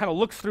loop that kind of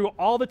looks through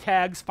all the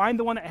tags, find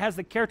the one that has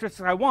the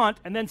characteristics I want,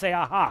 and then say,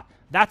 aha,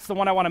 that's the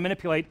one I want to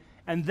manipulate,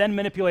 and then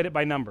manipulate it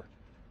by number.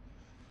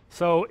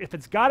 So if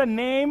it's got a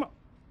name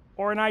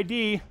or an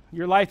ID,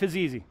 your life is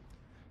easy.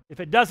 If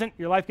it doesn't,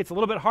 your life gets a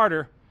little bit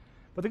harder.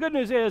 But the good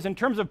news is, in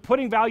terms of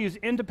putting values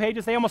into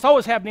pages, they almost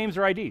always have names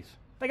or IDs.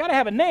 They got to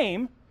have a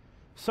name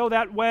so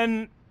that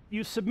when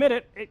you submit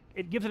it,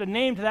 it gives it a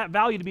name to that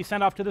value to be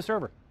sent off to the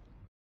server.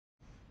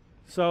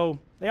 So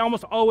they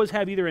almost always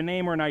have either a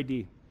name or an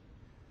ID.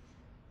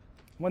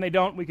 When they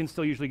don't, we can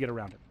still usually get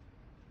around it.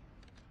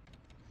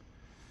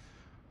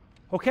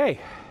 Okay,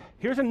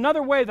 here's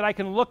another way that I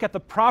can look at the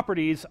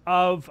properties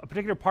of a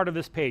particular part of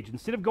this page.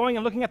 Instead of going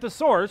and looking at the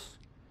source,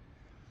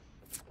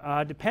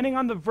 depending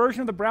on the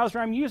version of the browser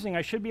I'm using,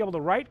 I should be able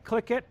to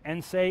right-click it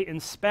and say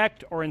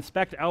inspect or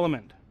inspect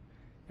element.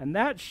 And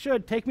that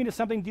should take me to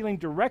something dealing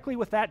directly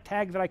with that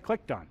tag that I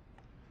clicked on.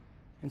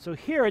 And so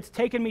here it's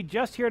taken me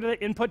just here to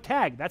the input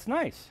tag. That's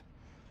nice.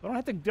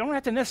 I don't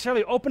have to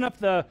necessarily open up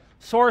the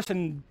source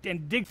and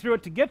dig through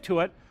it to get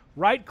to it.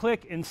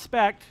 Right-click,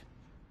 inspect,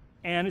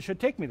 and it should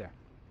take me there.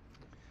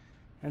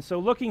 And so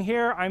looking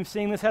here, I'm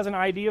seeing this has an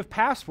ID of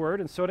password,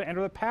 and so to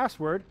enter the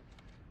password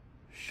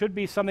should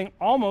be something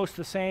almost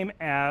the same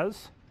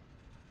as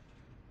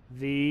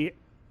the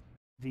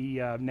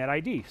net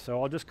ID.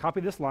 So I'll just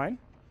copy this line.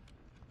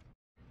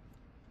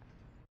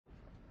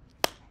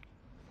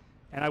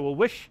 And I will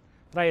wish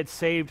that I had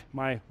saved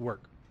my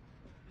work.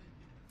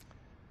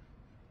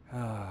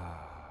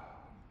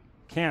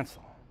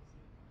 Cancel.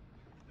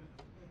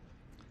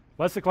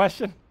 What's the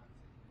question?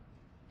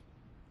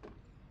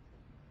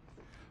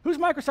 Who's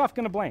Microsoft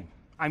going to blame?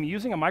 I'm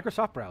using a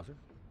Microsoft browser.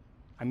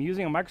 I'm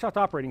using a Microsoft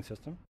operating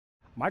system,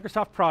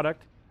 Microsoft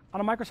product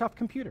on a Microsoft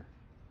computer.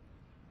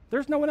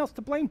 There's no one else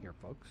to blame here,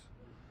 folks.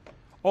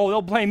 Oh,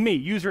 they'll blame me.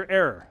 User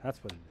error.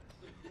 That's what it is.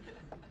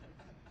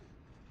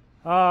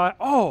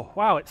 Oh,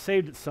 wow, it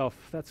saved itself.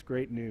 That's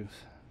great news.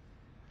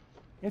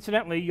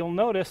 Incidentally, you'll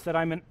notice that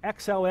I'm an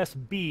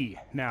XLSB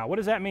now. What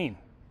does that mean?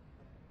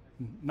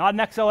 Not an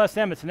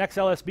XLSM, it's an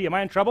XLSB. Am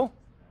I in trouble?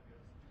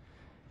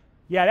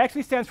 Yeah, it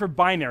actually stands for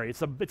binary.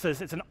 It's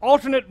an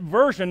alternate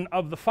version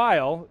of the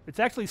file. It's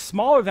actually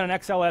smaller than an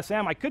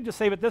XLSM. I could just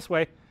save it this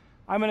way.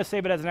 I'm going to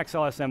save it as an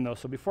XLSM, though.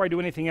 So before I do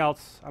anything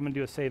else, I'm going to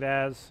do a save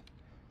as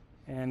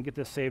and get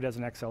this saved as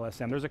an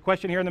XLSM. There's a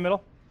question here in the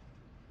middle.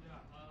 Yeah,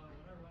 when I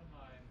run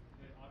mine,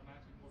 it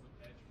automatically pulls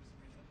a edge for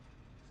some reason.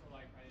 So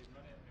like I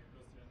run it and it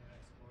goes to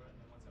Internet Explorer, and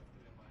then once I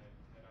put in my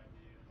net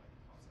ID, it like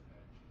pops up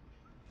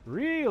edge.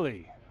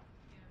 Really?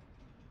 Yeah.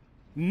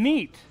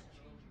 Neat.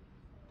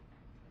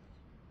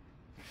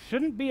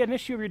 Shouldn't be an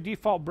issue of your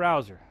default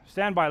browser.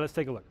 Stand by, let's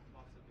take a look.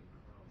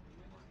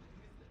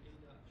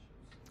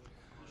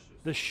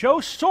 The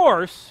show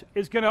source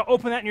is going to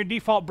open that in your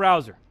default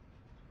browser.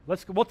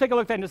 We'll take a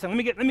look at that in just a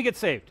second. Let me get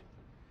saved.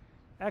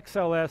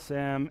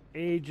 XLSM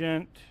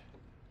agent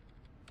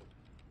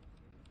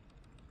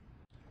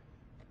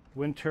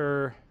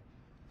winter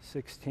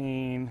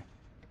 16A.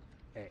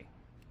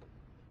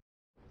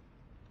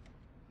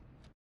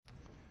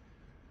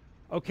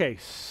 Okay,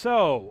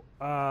 so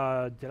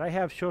did I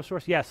have show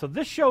source? Yeah, so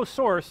this show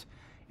source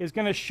is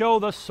going to show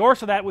the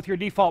source of that with your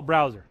default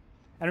browser.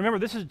 And remember,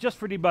 this is just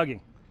for debugging.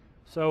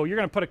 So you're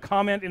going to put a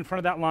comment in front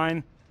of that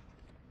line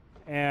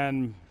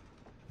and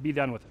be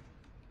done with it.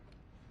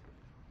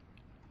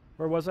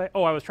 Where was I?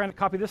 Oh, I was trying to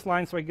copy this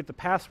line so I could get the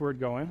password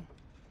going.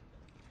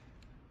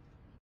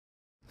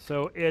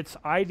 So its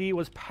ID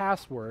was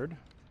password.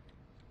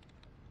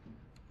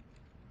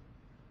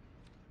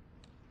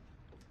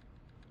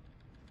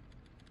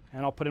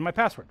 And I'll put in my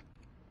password.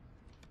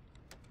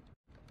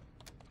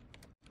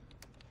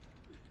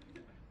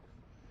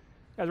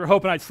 Guys were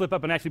hoping I'd slip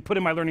up and actually put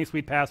in my Learning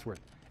Suite password.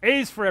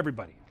 A's for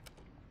everybody.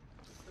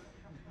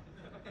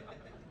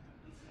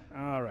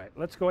 All right,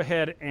 let's go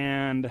ahead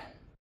and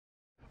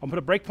I'll put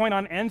a breakpoint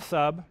on end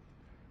sub,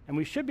 and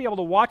we should be able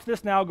to watch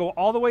this now go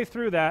all the way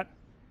through that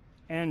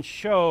and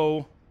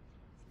show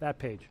that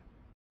page.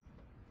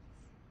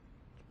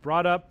 It's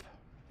brought up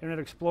Internet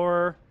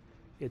Explorer,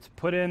 it's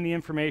put in the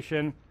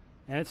information,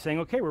 and it's saying,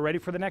 okay, we're ready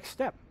for the next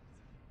step.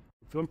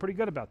 Feeling pretty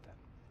good about that.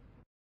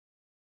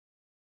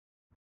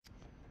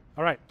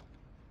 All right.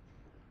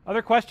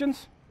 Other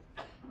questions?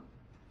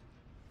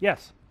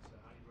 Yes?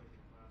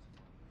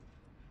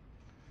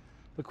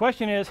 The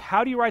question is,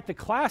 how do you write the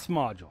class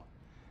module?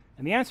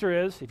 And the answer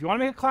is, if you want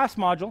to make a class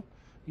module,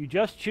 you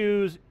just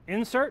choose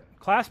Insert,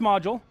 Class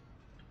Module,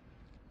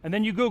 and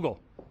then you Google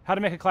how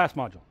to make a class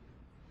module.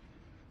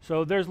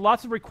 So there's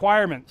lots of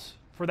requirements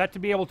for that to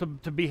be able to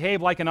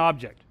behave like an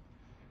object.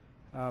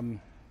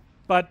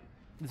 But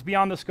it's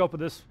beyond the scope of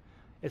this.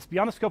 It's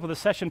beyond the scope of the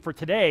session for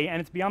today, and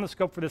it's beyond the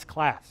scope for this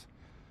class.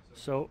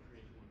 So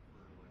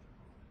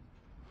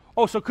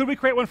could we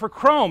create one for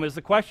Chrome is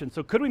the question.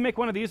 So could we make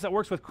one of these that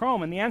works with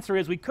Chrome? And the answer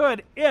is we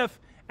could if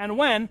and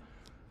when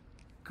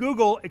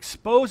Google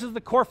exposes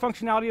the core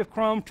functionality of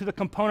Chrome to the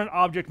component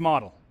object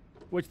model,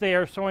 which they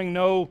are showing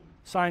no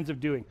signs of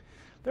doing.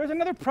 There's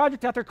another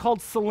project out there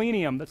called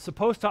Selenium that's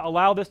supposed to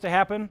allow this to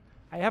happen.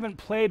 I haven't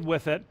played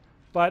with it,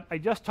 but I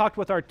just talked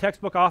with our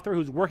textbook author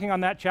who's working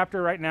on that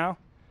chapter right now.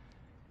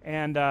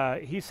 And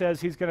he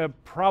says he's going to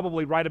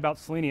probably write about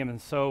Selenium.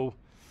 And so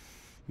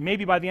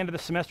maybe by the end of the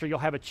semester, you'll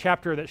have a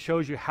chapter that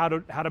shows you how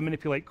to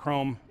manipulate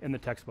Chrome in the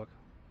textbook.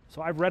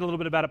 So I've read a little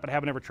bit about it, but I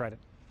haven't ever tried it.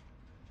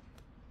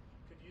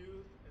 Could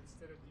you,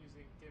 instead of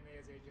using DMA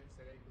as agent,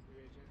 set A equals new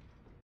agent,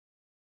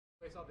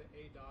 replace all the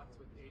A dots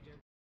with agent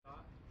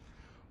dot?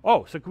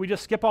 Oh, so could we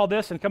just skip all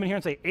this and come in here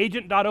and say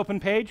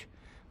agent.openPage?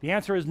 The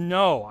answer is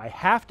no. I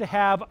have to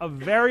have a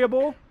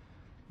variable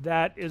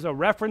that is a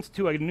reference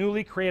to a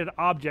newly created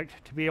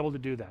object to be able to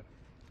do that.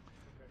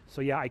 So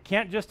yeah, I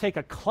can't just take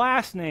a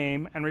class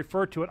name and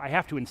refer to it. I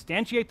have to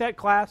instantiate that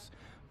class,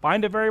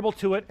 find a variable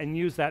to it, and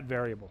use that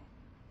variable.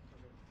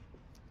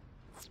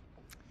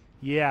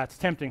 Yeah, it's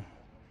tempting.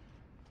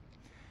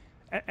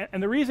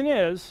 And the reason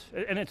is,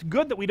 and it's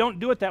good that we don't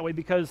do it that way,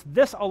 because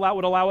this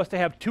would allow us to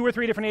have 2 or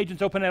 3 different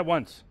agents open at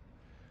once.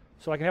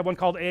 So I can have one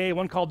called A,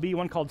 one called B,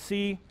 one called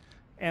C,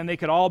 and they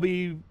could all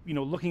be,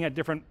 looking at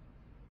different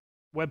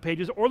web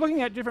pages or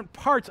looking at different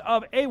parts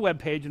of a web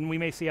page, and we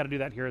may see how to do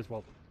that here as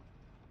well.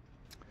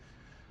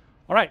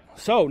 All right,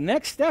 so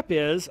next step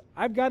is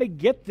I've got to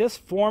get this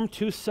form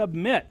to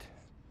submit.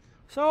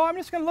 So I'm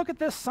just going to look at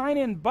this sign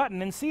in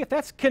button and see if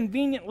that's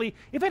conveniently,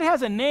 if it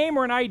has a name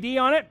or an ID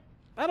on it,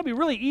 that'll be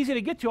really easy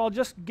to get to. I'll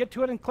just get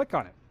to it and click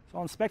on it. So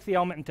I'll inspect the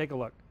element and take a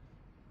look.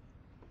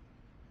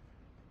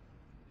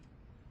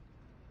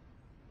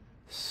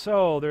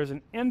 So there's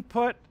an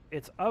input.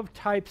 It's of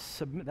type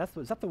submit.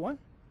 Is that the one?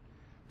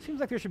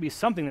 Seems like there should be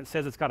something that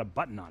says it's got a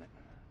button on it.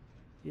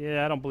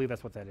 Yeah, I don't believe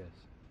that's what that is.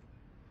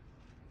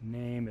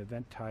 Name,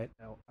 event type,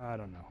 I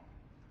don't know.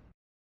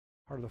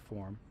 Part of the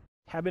form.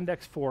 Tab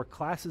index 4,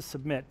 class is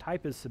submit,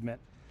 type is submit.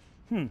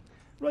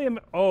 Really,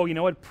 oh,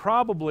 it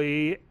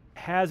probably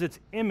has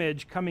its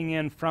image coming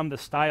in from the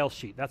style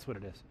sheet. That's what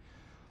it is.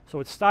 So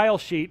its style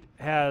sheet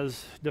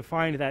has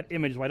defined that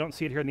image. Well, I don't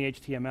see it here in the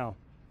HTML.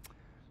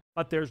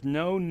 But there's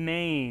no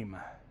name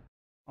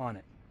on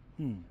it.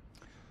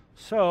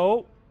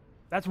 So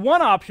that's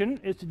one option,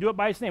 is to do it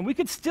by its name. We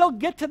could still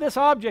get to this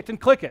object and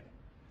click it.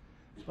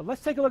 But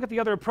let's take a look at the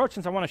other approach,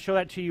 since I want to show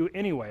that to you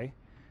anyway.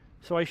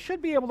 So I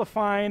should be able to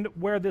find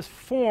where this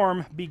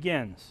form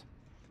begins.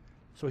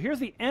 So here's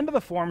the end of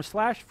the form,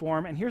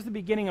 /form, and here's the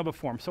beginning of a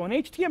form. So in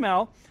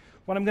HTML,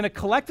 when I'm going to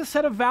collect a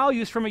set of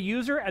values from a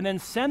user and then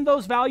send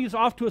those values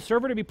off to a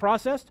server to be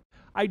processed,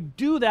 I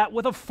do that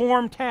with a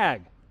form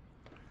tag.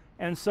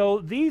 And so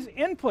these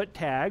input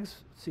tags,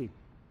 let's see,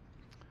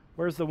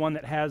 where's the one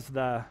that has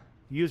the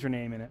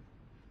username in it?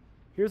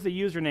 Here's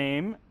the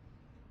username,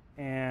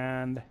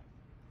 and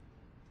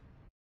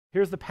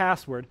here's the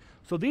password.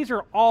 So these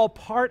are all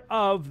part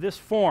of this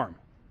form,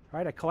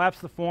 right? I collapse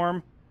the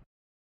form,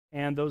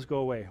 and those go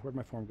away. Where'd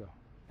my form go?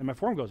 And my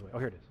form goes away. Oh,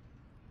 here it is.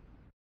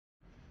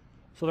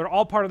 So they're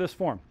all part of this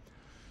form.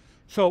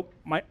 So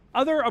my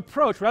other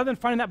approach, rather than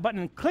finding that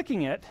button and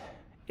clicking it,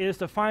 is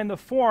to find the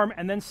form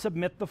and then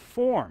submit the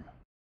form.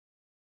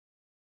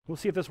 We'll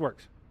see if this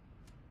works.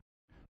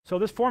 So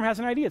this form has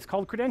an ID. It's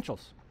called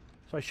credentials.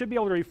 So I should be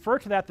able to refer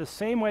to that the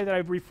same way that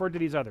I've referred to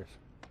these others.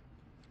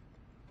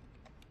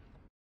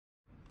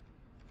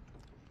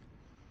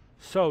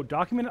 So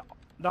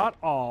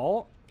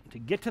document.all, to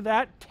get to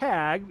that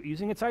tag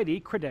using its ID,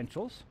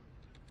 credentials.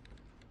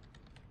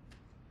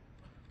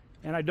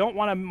 And I don't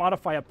want to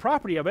modify a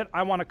property of it.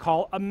 I want to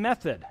call a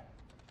method.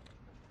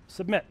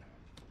 Submit.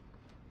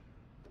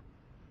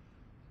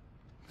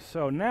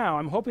 So now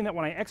I'm hoping that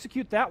when I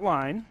execute that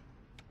line,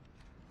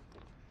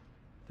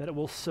 that it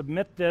will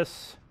submit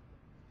this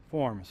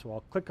form. So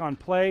I'll click on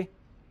play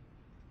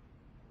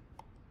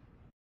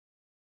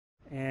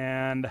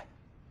and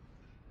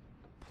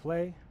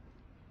play.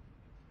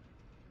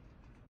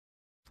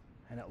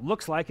 And it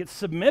looks like it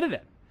submitted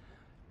it.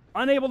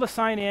 Unable to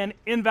sign in,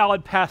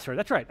 invalid password.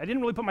 That's right, I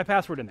didn't really put my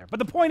password in there. But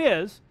the point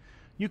is,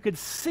 you could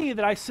see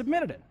that I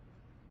submitted it.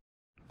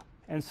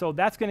 And so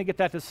that's going to get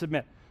that to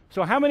submit.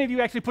 So how many of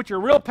you actually put your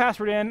real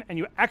password in and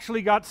you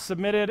actually got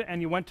submitted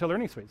and you went to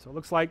Learning Suite? So it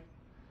looks like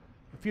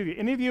a few of you.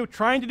 Any of you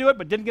trying to do it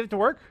but didn't get it to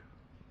work?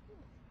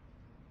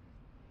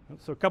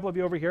 So a couple of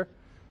you over here.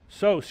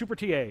 So Super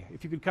TA,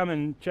 if you could come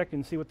and check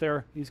and see what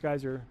these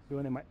guys are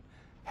doing, they might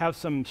have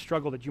some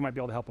struggle that you might be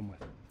able to help them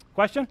with.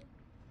 Question?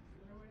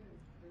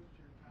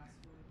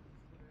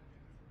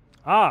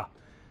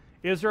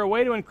 Is there a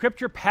way to encrypt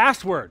your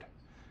password?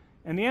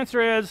 And the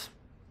answer is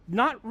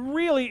not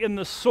really in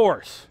the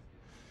source.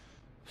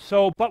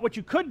 So, but what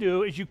you could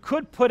do is you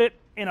could put it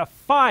in a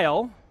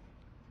file,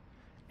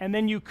 and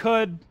then you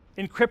could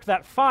encrypt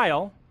that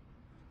file,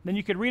 then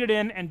you could read it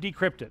in and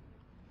decrypt it.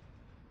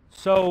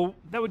 So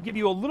that would give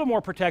you a little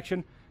more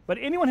protection, but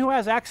anyone who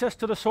has access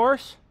to the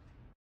source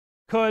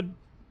could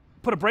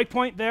put a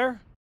breakpoint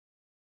there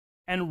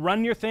and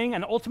run your thing,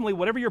 and ultimately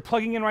whatever you're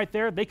plugging in right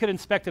there, they could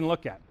inspect and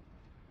look at.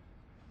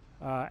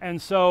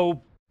 And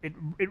so it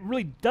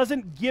really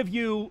doesn't give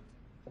you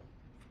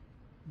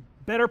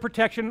better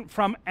protection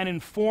from an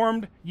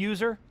informed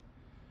user.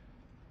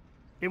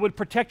 It would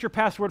protect your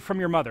password from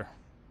your mother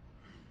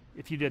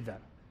if you did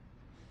that.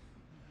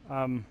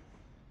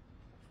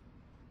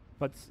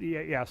 But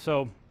yeah,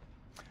 so,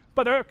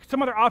 but there are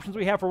some other options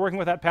we have for working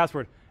with that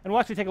password, and we'll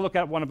actually take a look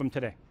at one of them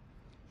today.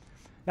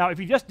 Now, if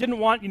you just didn't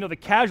want, the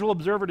casual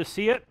observer to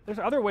see it, there's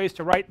other ways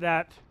to write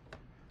that.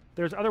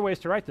 There's other ways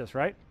to write this,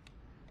 right?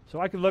 So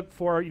I could look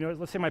for,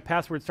 let's say my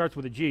password starts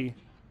with a G.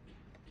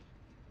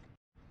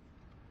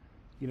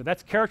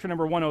 That's character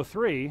number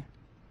 103,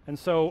 and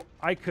so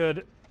I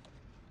could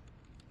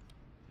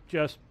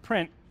just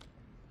print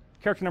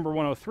character number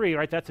 103,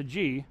 right? That's a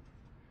G.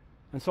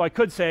 And so I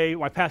could say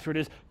my password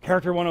is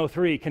character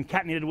 103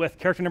 concatenated with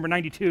character number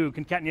 92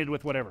 concatenated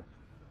with whatever.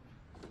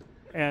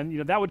 And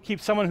that would keep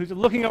someone who's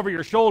looking over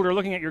your shoulder,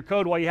 looking at your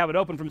code while you have it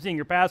open from seeing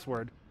your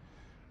password.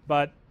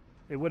 But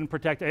it wouldn't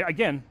protect.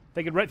 Again,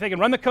 they can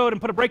run the code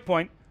and put a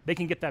breakpoint. They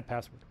can get that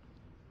password.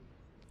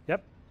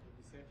 Yep.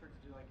 Would it be safer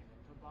to do like an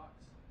input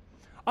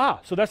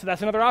box? So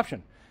that's another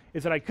option.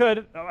 Is that I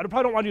probably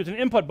don't want to use an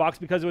input box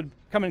because it would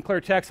come in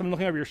clear text. Someone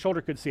looking over your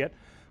shoulder could see it.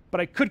 But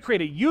I could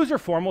create a user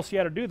form. We'll see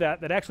how to do that.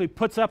 That actually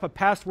puts up a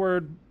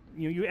password.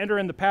 You enter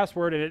in the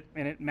password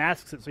and it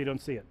masks it so you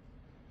don't see it.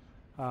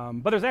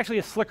 But there's actually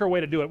a slicker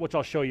way to do it, which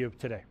I'll show you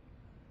today.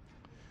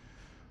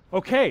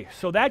 Okay,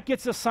 so that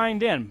gets us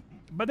signed in.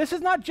 But this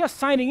is not just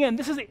signing in.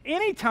 This is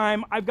any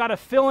time I've got to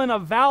fill in a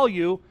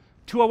value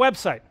to a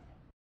website.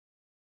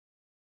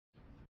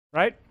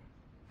 Right?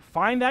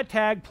 Find that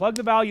tag, plug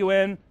the value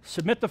in,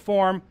 submit the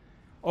form,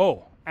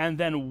 and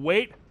then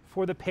wait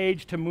for the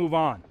page to move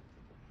on.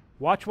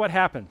 Watch what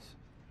happens.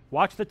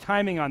 Watch the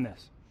timing on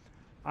this.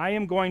 I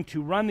am going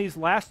to run these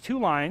last 2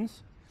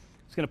 lines.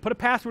 It's going to put a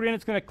password in.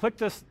 It's going to click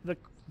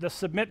the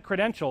submit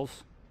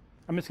credentials.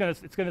 It's going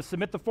to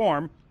submit the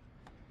form.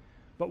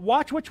 But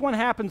watch which one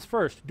happens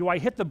first. Do I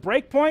hit the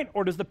breakpoint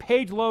or does the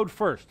page load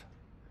first?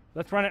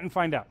 Let's run it and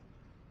find out.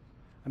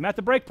 I'm at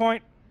the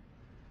breakpoint.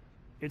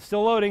 It's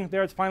still loading.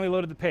 There, it's finally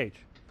loaded the page.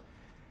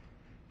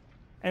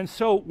 And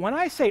so when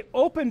I say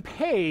open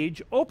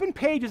page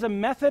is a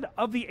method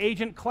of the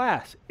agent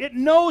class. It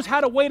knows how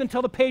to wait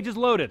until the page is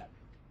loaded.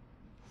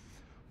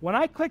 When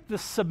I click the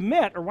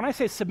submit, or when I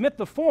say submit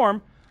the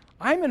form,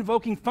 I'm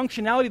invoking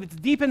functionality that's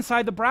deep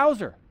inside the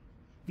browser.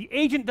 The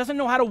agent doesn't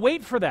know how to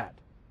wait for that.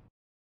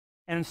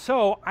 And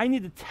so I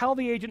need to tell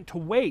the agent to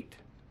wait.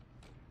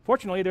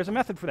 Fortunately, there's a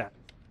method for that.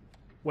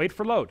 Wait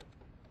for load.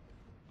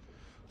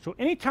 So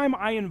anytime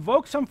I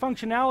invoke some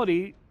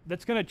functionality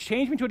that's going to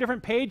change me to a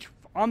different page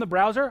on the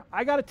browser,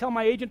 I got to tell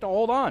my agent to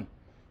hold on.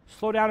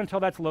 Slow down until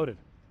that's loaded.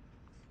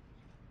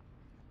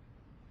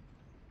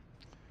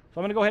 So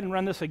I'm going to go ahead and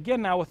run this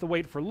again now with the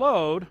wait for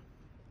load.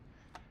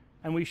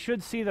 And we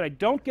should see that I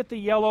don't get the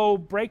yellow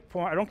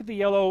breakpoint, I don't get the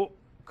yellow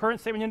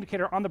current statement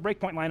indicator on the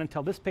breakpoint line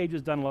until this page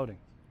is done loading.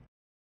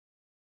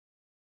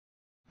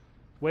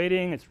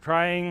 Waiting, it's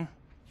trying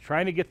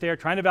to get there,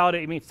 trying to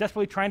validate me. It's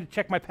desperately trying to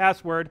check my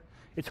password.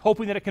 It's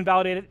hoping that it can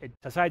validate it. It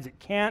decides it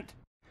can't.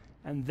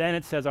 And then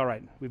it says, all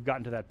right, we've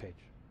gotten to that page.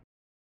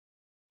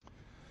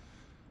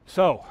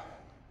 So,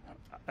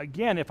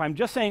 again, if I'm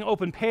just saying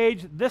open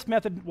page, this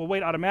method will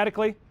wait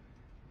automatically.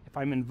 If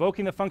I'm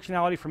invoking the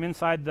functionality from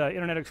inside the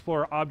Internet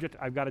Explorer object,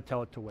 I've got to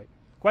tell it to wait.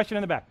 Question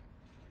in the back.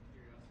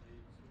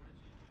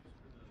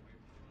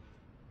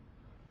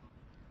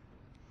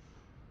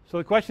 So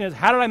the question is,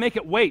 how did I make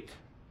it wait?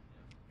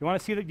 You want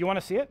to see that? You want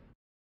to see it?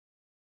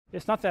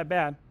 It's not that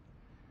bad.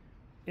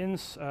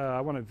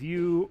 I want to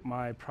view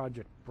my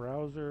project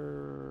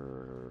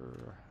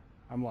browser.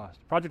 I'm lost.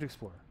 Project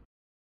Explorer.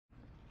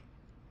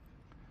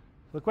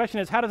 So the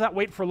question is, how does that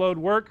wait for load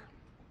work?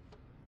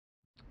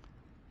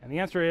 And the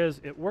answer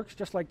is, it works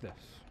just like this.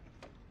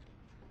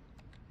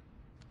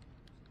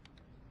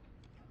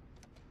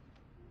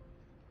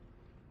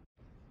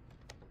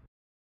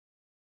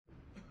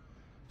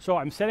 So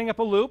I'm setting up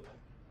a loop,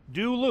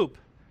 do loop.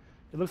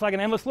 It looks like an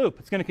endless loop.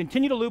 It's going to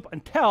continue to loop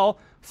until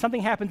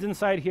something happens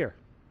inside here.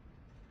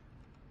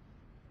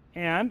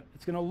 And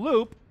it's going to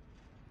loop.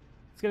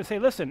 It's going to say,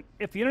 listen,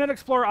 if the Internet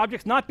Explorer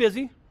object's not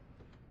busy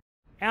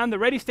and the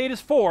ready state is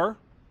 4,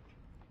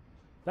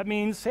 that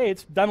means, hey,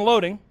 it's done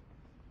loading.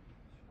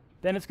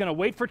 Then it's going to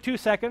wait for 2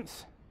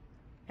 seconds,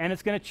 and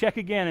it's going to check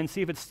again and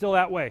see if it's still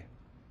that way.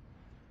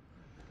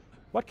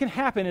 What can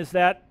happen is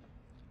that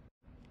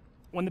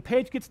when the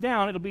page gets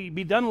down, it'll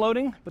be done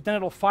loading, but then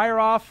it'll fire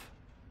off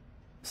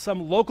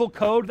some local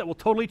code that will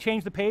totally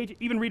change the page,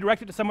 even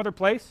redirect it to some other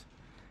place.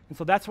 And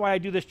so that's why I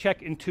do this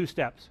check in 2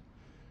 steps.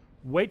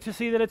 Wait to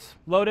see that it's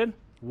loaded,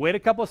 wait a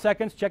couple of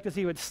seconds, check to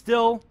see if it's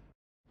still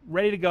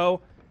ready to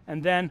go,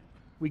 and then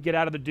we get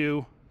out of the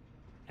do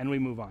and we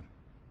move on.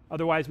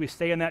 Otherwise, we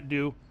stay in that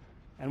do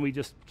and we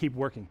just keep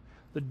working.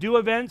 The do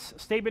events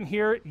statement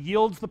here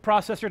yields the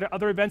processor to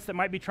other events that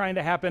might be trying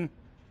to happen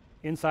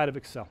inside of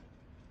Excel.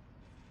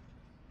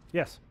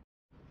 Yes?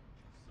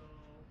 So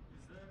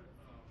is there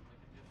like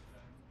a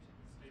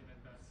if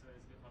statement that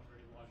says if I'm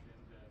already logged in,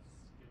 then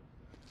skip?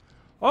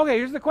 Okay,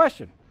 here's the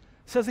question.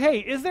 It says, hey,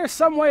 is there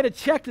some way to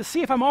check to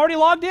see if I'm already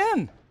logged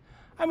in?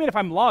 I mean, if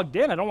I'm logged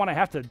in, I don't want to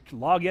have to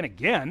log in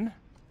again.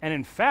 And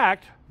in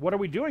fact, what are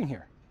we doing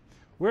here?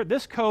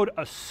 This code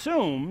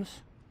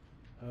assumes,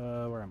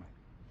 where am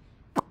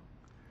I?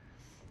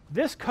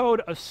 This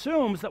code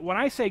assumes that when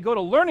I say go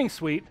to Learning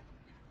Suite,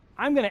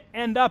 I'm going to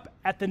end up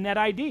at the net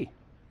ID.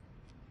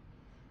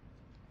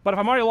 But if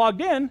I'm already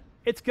logged in,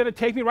 it's going to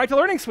take me right to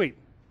Learning Suite.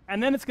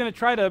 And then it's going to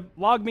try to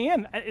log me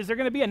in. Is there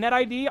going to be a net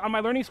ID on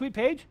my Learning Suite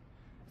page?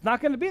 It's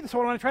not going to be. So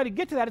when I try to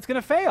get to that, it's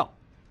going to fail.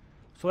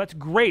 So that's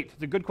great.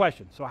 It's a good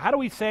question. So how do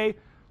we say,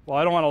 well,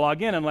 I don't want to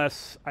log in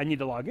unless I need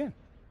to log in?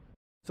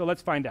 So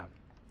let's find out.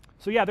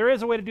 So yeah, there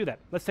is a way to do that.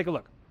 Let's take a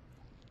look.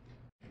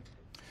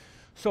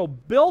 So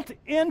built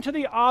into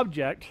the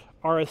object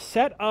are a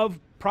set of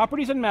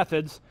properties and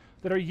methods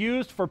that are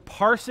used for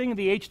parsing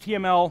the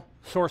HTML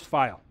source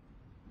file.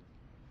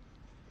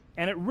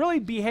 And it really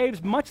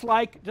behaves much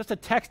like just a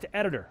text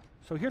editor.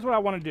 So here's what I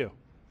want to do.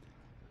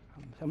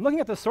 I'm looking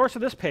at the source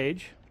of this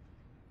page.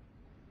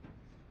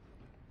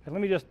 And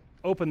let me just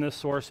open this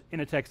source in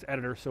a text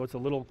editor so it's a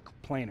little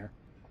plainer.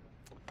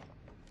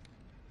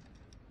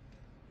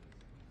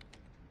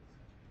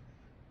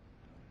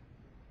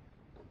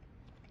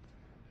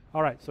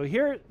 All right, so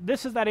here,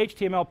 this is that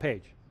HTML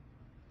page.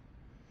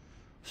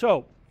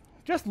 So,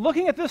 just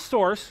looking at this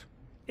source,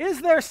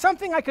 is there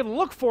something I could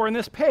look for in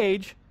this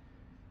page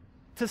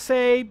to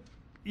say,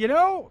 you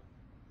know,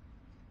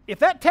 if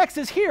that text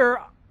is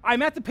here,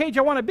 I'm at the page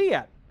I want to be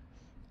at.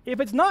 If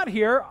it's not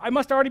here, I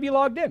must already be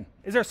logged in.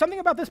 Is there something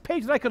about this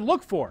page that I could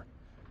look for?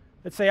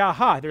 Let's say,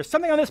 aha, there's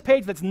something on this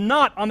page that's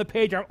not on the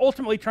page I'm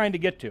ultimately trying to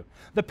get to.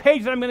 The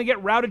page that I'm going to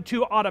get routed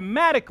to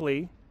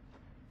automatically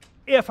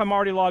if I'm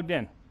already logged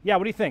in. Yeah,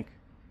 what do you think?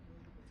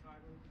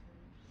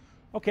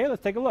 Okay,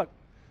 let's take a look.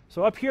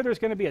 So up here, there's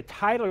going to be a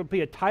title. It'll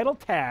be a title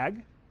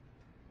tag.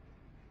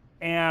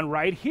 And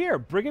right here,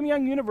 Brigham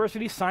Young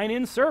University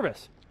sign-in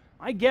service.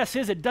 My guess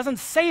is it doesn't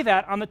say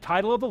that on the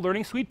title of the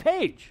Learning Suite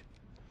page.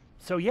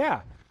 So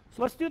yeah,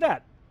 so let's do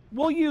that.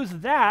 We'll use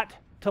that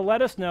to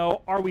let us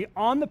know, are we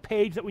on the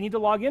page that we need to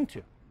log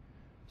into?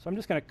 So I'm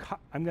just going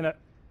to,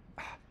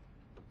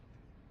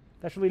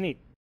 that's really neat.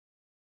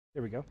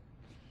 There we go.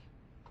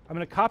 I'm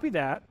going to copy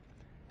that,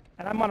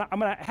 and I'm going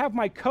to have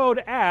my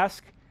code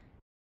ask,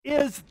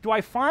 do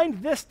I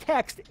find this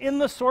text in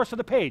the source of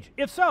the page?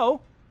 If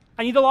so,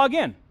 I need to log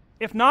in.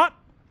 If not,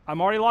 I'm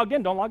already logged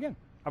in, don't log in.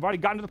 I've already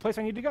gotten to the place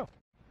I need to go.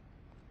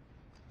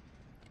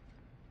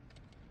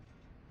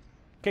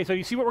 Okay, so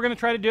you see what we're going to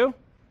try to do?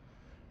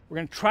 We're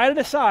going to try to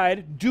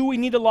decide, do we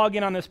need to log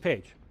in on this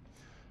page?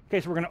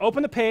 Okay, so we're going to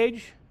open the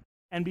page,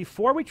 and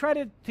before we try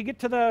to get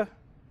to the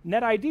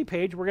NetID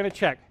page, we're going to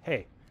check,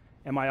 hey,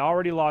 am I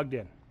already logged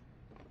in?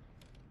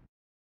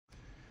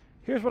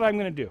 Here's what I'm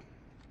going to do.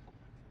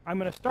 I'm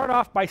going to start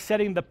off by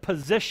setting the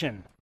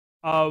position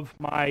of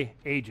my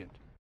agent.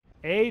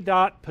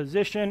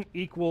 A.position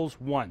equals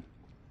 1.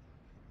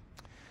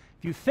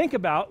 If you think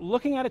about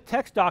looking at a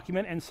text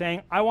document and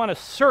saying, I want to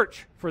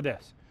search for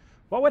this,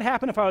 what would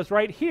happen if I was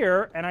right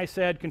here and I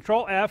said,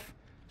 Control F,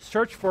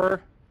 search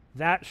for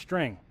that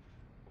string?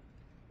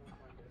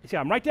 You see,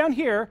 I'm right down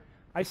here.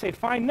 I say,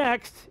 find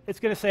next. It's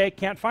going to say,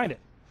 can't find it.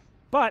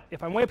 But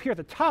if I'm way up here at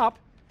the top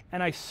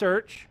and I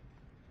search,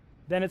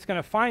 then it's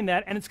going to find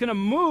that, and it's going to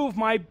move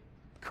my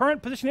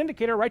current position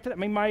indicator right to that,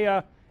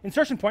 my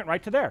insertion point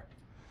right to there.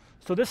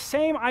 So this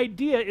same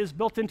idea is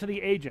built into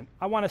the agent.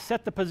 I want to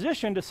set the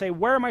position to say,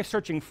 where am I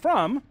searching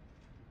from?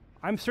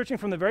 I'm searching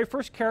from the very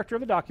first character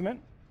of the document.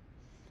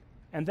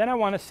 And then I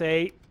want to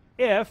say,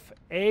 if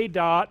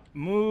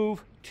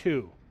a.move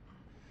to.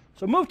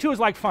 So move to is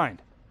like find.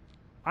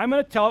 I'm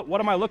going to tell it, what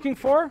am I looking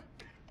for?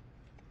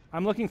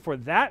 I'm looking for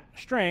that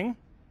string.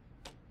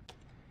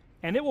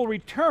 And it will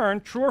return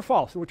true or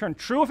false. It will return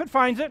true if it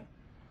finds it,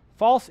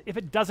 false if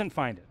it doesn't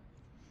find it.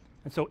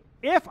 And so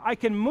if I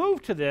can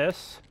move to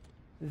this,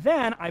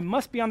 then I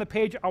must be on the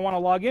page I want to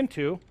log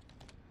into.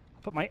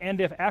 I'll put my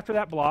end if after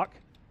that block,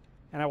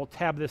 and I will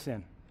tab this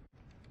in.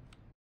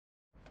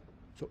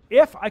 So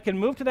if I can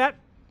move to that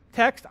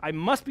text, I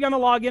must be on the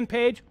login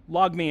page,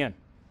 log me in.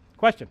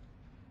 Question?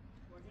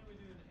 Why can't we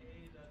do an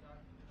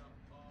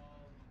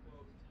a.document.all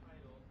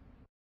title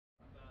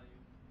value?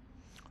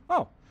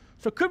 Oh,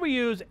 so could we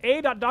use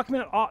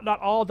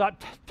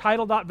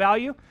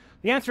a.document.all.title.value?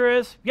 The answer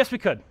is yes, we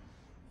could.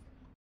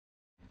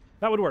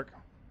 That would work.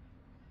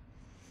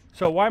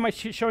 So why am I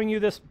showing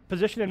you this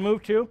position and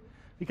move to?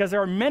 Because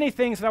there are many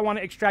things that I want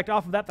to extract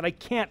off of that I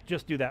can't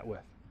just do that with.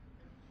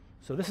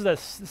 So this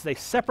is a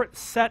separate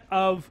set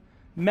of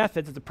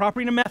methods. It's a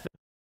property and a method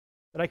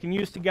that I can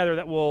use together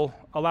that will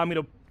allow me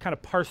to kind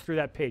of parse through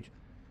that page.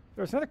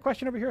 There was another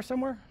question over here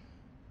somewhere.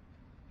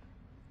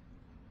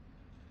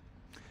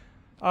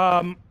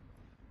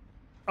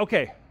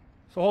 Okay,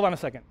 so hold on a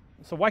second.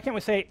 So why can't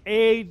we say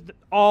a,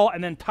 all,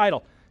 and then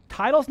title?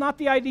 Title's not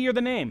the ID or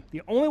the name.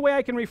 The only way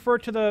I can refer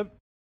to the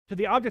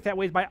object that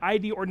way is by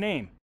ID or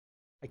name.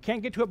 I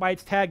can't get to it by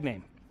its tag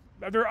name.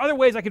 There are other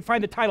ways I could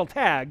find the title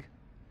tag,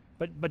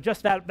 but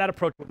just that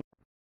approach would work.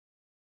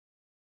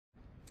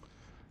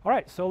 All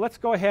right, so let's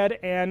go ahead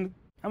and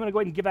I'm going to go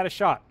ahead and give that a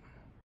shot.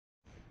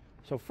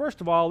 So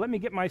first of all, let me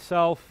get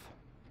myself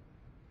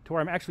to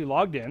where I'm actually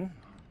logged in.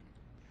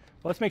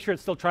 Well, let's make sure it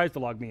still tries to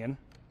log me in.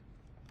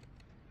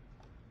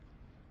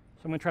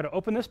 So I'm going to try to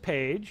open this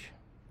page.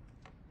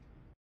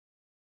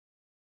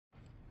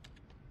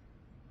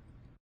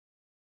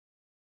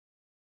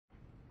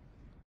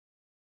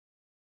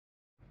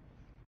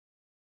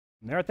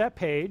 And there at that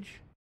page,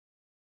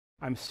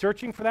 I'm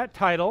searching for that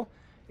title.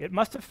 It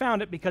must have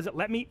found it because it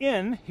let me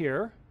in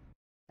here,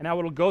 and now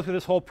it'll go through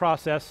this whole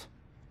process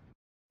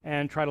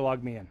and try to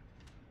log me in.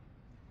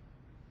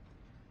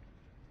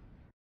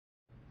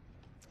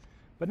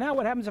 But now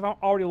what happens if I'm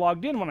already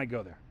logged in when I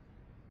go there?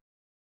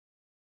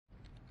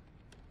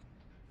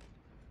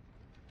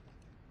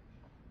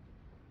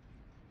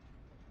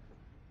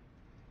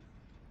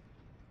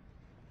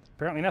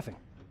 Apparently nothing.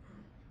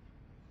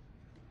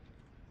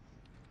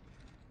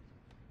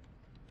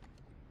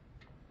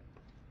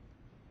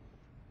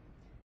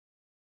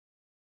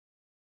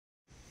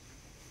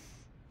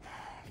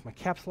 Is my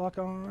caps lock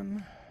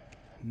on?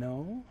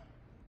 No.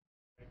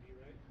 ID,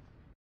 right?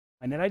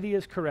 My net ID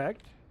is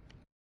correct.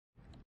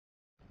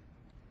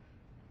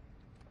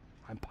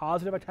 I'm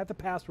positive I typed the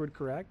password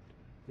correct.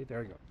 See,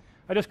 there we go.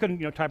 I just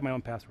couldn't, type my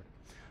own password.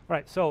 All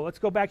right, so let's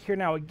go back here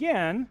now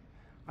again.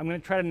 I'm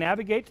going to try to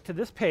navigate to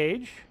this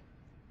page.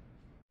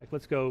 Like,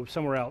 let's go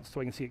somewhere else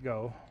so I can see it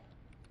go.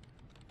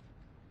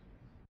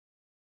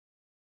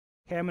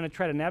 Okay, I'm going to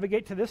try to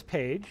navigate to this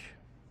page.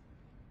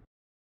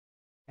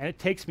 And it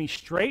takes me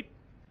straight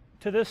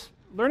to this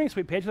Learning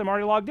Suite page that I'm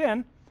already logged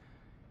in.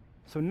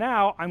 So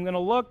now I'm going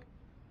to look.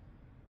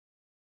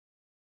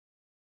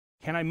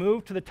 Can I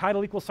move to the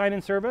title equals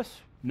sign-in service?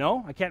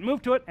 No, I can't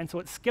move to it, and so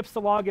it skips the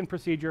login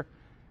procedure,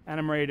 and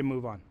I'm ready to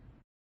move on.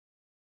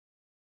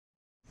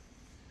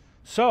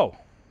 So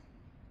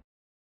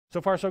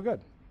far so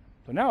good.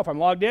 So now if I'm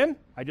logged in,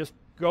 I just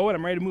go and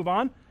I'm ready to move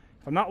on.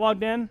 If I'm not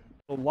logged in,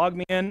 it'll log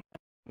me in.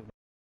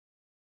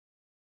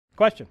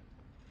 Question?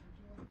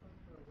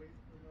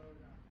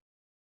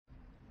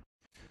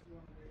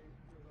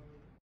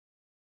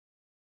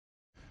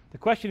 The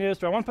question is,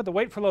 do I want to put the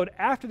wait for load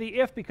after the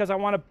if because I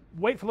want to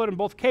wait for load in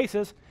both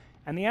cases?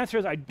 And the answer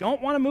is I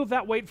don't want to move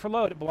that wait for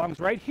load. It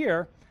belongs right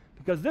here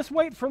because this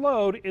wait for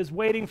load is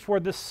waiting for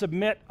the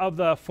submit of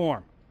the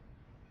form.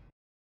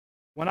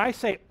 When I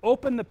say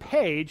open the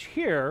page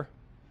here,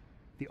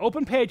 the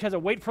open page has a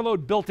wait for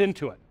load built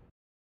into it.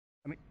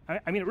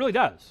 I mean, it really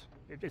does.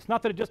 It's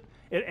not that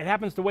it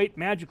happens to wait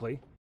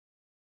magically.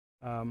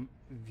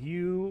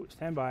 View,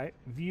 standby,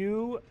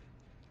 view,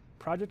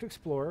 Project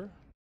Explorer.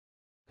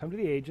 Come to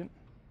the agent,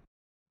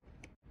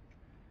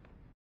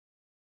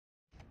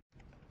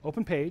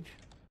 open page.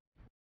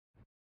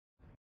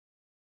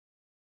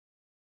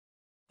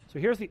 So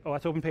here's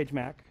that's open page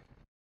Mac.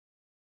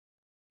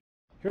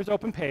 Here's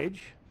open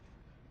page.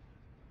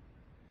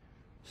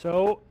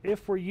 So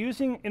if we're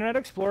using Internet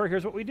Explorer,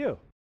 here's what we do.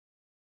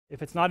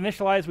 If it's not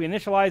initialized, we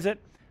initialize it,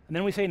 and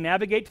then we say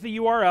navigate to the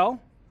URL,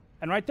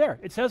 and right there,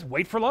 it says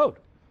wait for load.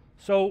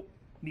 So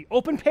the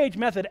open page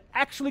method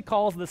actually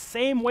calls the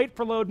same wait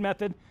for load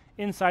method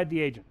inside the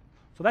agent.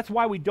 So that's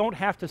why we don't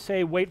have to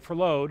say wait for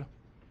load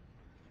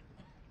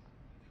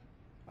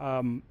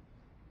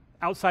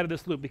outside of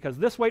this loop, because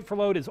this wait for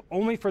load is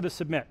only for the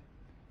submit.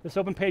 This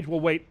open page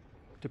will wait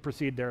to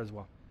proceed there as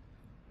well.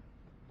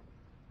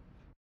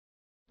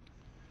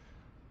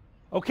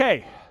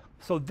 Okay,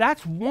 so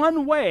that's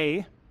one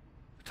way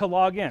to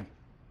log in. I'm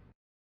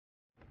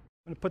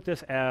going to put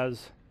this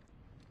as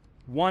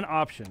one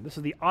option. This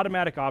is the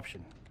automatic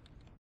option.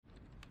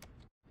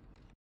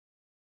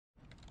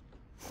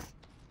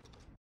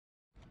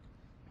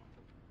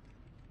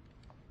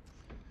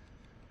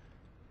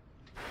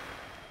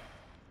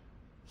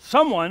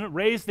 Someone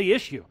raised the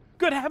issue.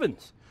 Good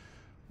heavens.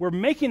 We're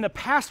making the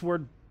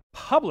password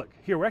public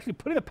here. We're actually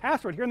putting the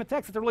password here in the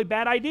text. It's a really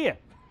bad idea.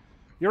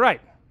 You're right.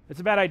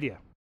 It's a bad idea.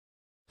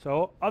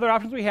 So other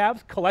options we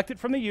have, collect it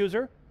from the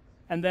user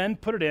and then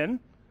put it in.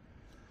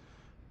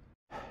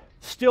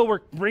 Still,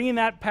 we're bringing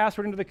that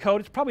password into the code.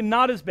 It's probably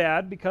not as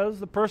bad because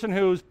the person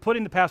who's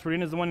putting the password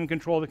in is the one in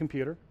control of the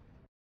computer.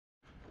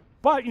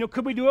 But,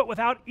 could we do it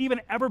without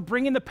even ever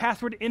bringing the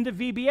password into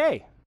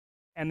VBA?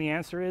 And the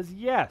answer is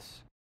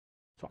yes.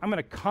 So I'm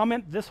going to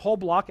comment this whole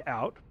block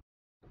out.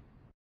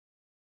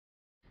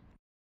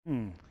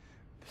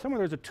 Somewhere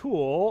there's a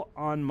tool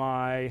on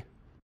my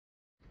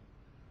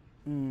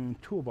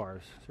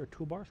toolbars. Is there a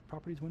toolbars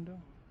properties window?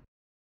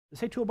 Does it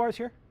say toolbars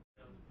here?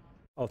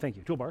 Oh, thank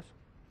you. Toolbars.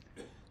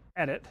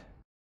 Edit.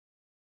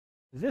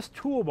 This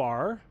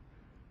toolbar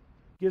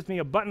gives me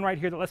a button right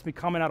here that lets me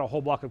comment out a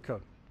whole block of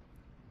code.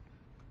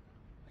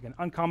 I can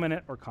uncomment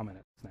it or comment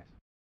it. It's nice.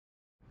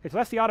 Okay, so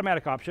that's the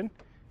automatic option.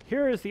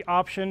 Here is the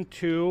option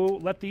to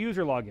let the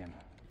user log in.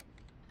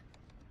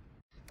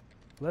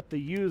 Let the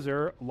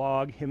user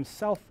log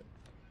himself,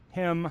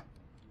 him,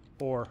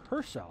 or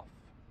herself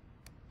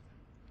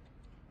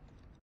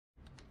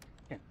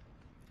in.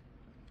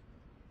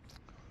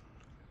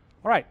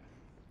 All right,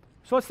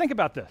 so let's think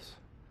about this.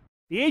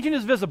 The agent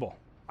is visible.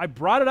 I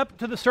brought it up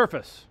to the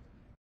surface.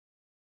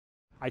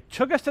 I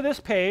took us to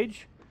this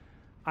page.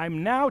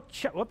 I'm now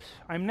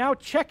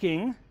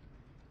checking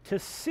to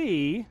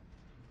see,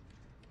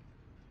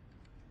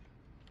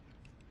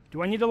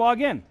 do I need to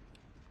log in?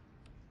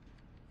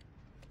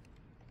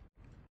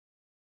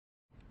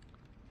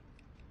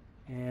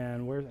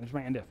 And there's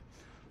my end if.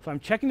 So I'm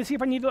checking to see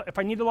if I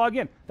need to log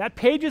in. That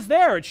page is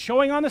there. It's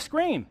showing on the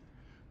screen.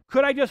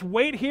 Could I just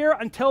wait here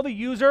until the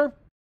user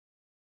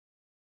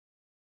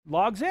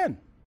logs in?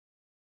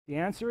 The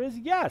answer is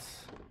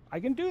yes. I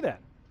can do that.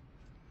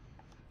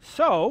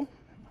 So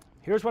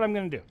here's what I'm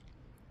going to do.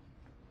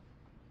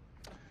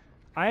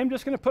 I am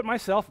just going to put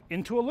myself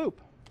into a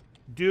loop.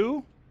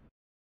 Do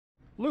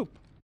loop.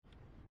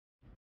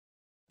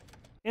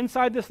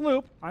 Inside this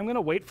loop, I'm going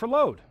to wait for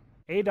load.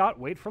 A dot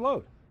wait for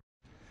load.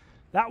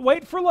 That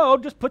wait for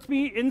load just puts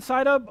me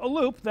inside a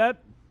loop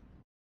that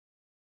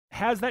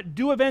has that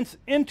do events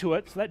into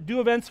it. So that do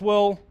events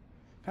will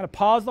kind of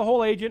pause the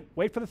whole agent,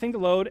 wait for the thing to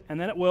load,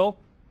 and then it will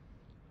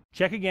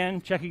check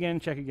again, check again,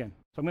 check again.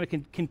 So I'm going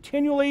to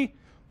continually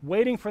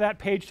waiting for that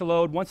page to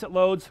load. Once it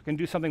loads, I can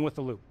do something with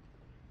the loop.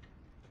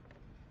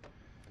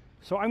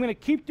 So I'm going to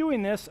keep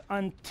doing this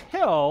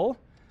until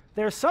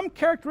there's some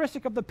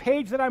characteristic of the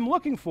page that I'm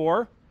looking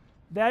for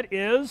that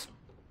is,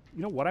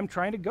 what I'm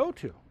trying to go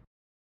to.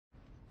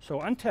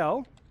 So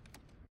until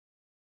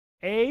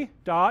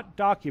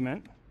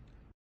a.document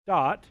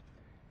dot,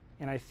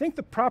 and I think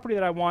the property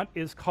that I want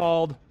is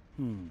called,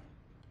 I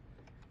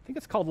think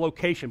it's called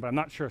location, but I'm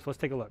not sure, so let's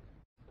take a look.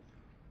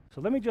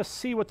 So let me just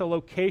see what the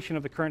location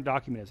of the current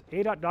document is.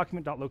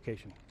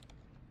 a.document.location.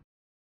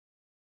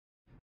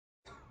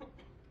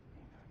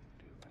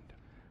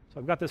 So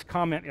I've got this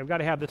comment. I've got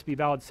to have this be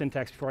valid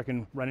syntax before I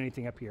can run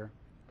anything up here.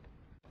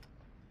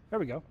 There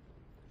we go.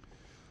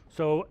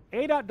 So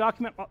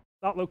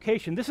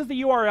a.document.location, this is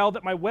the URL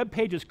that my web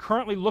page is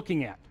currently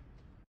looking at.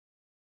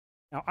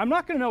 Now, I'm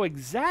not going to know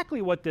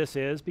exactly what this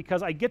is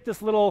because I get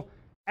this little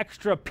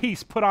extra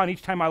piece put on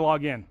each time I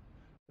log in.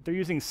 But they're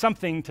using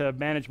something to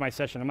manage my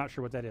session. I'm not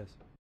sure what that is.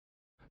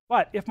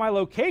 But if my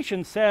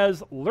location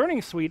says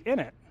Learning Suite in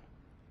it,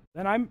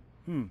 then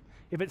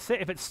if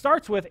it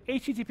starts with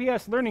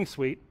HTTPS Learning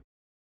Suite,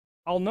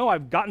 I'll know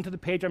I've gotten to the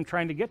page I'm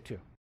trying to get to.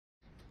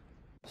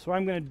 So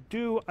I'm going to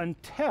do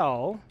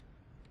until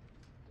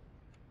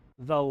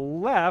the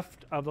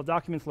left of the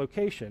document's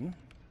location,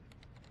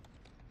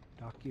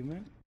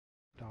 document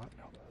dot.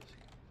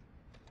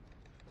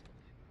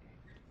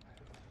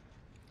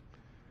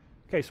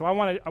 Okay, so I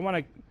want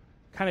to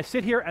kind of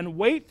sit here and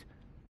wait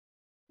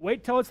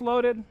till it's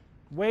loaded.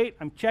 Wait,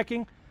 I'm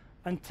checking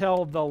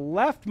until the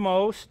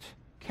leftmost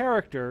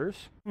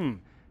characters,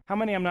 how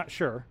many I'm not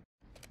sure,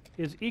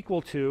 is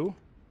equal to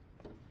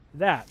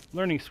that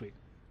Learning Suite.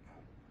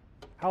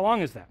 How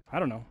long is that? I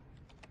don't know.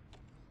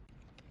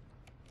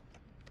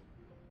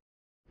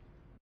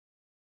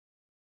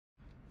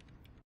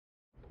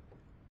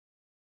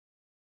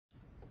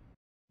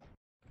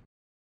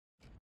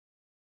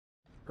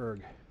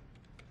 Erg.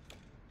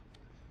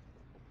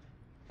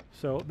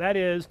 So that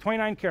is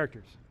 29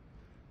 characters.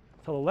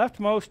 So the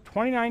leftmost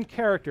 29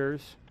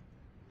 characters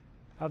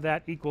of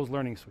that equals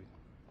Learning Suite.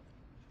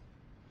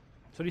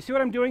 So do you see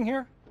what I'm doing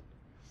here?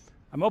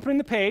 I'm opening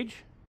the page.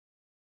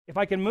 If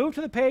I can move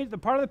to the page, the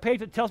part of the page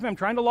that tells me I'm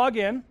trying to log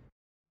in,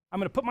 I'm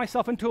going to put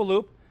myself into a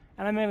loop,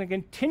 and I'm going to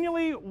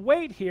continually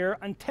wait here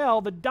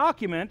until the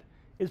document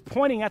is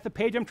pointing at the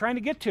page I'm trying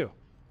to get to.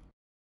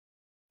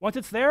 Once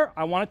it's there,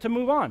 I want it to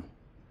move on.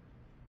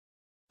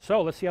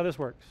 So let's see how this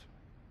works.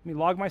 Let me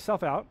log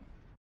myself out.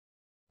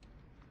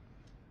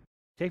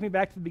 Take me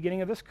back to the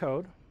beginning of this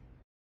code.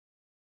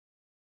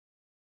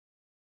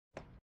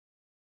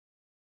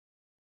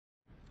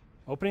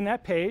 Opening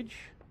that page.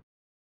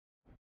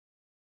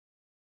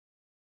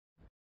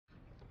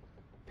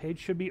 Page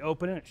should be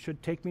open, and it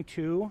should take me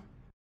to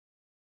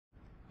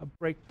a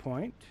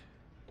breakpoint.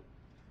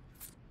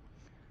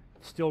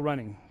 Still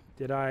running.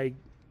 I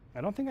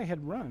don't think I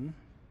had run.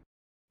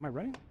 Am I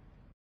running?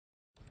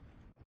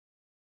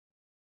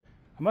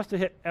 I must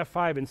have hit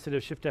F5 instead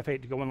of Shift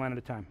F8 to go one line at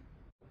a time.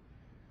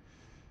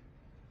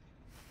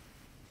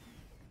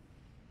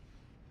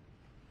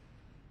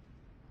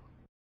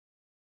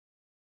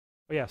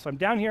 Oh yeah, so I'm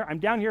down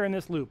here in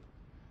this loop.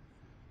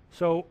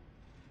 So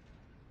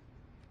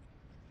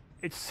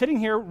it's sitting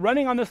here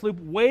running on this loop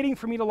waiting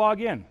for me to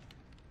log in.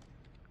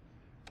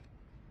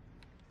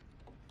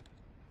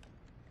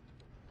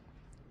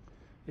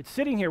 It's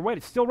sitting here, wait,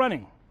 it's still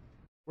running.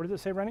 Where does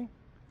it say running?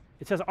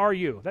 It says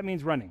RU, that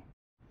means running.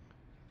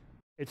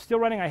 It's still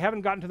running, I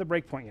haven't gotten to the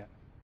breakpoint yet.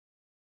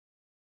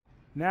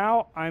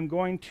 Now I'm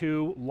going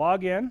to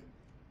log in.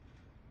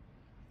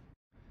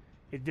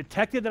 It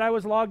detected that I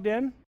was logged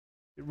in.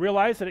 It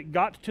realized that it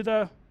got to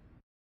the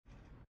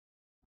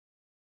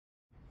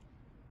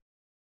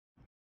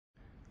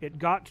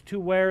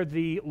where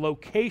the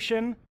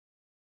location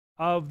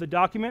of the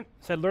document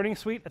said Learning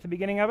Suite at the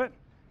beginning of it,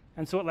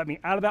 and so it let me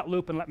out of that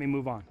loop and let me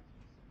move on.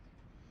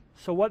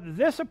 So what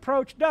this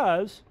approach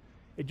does,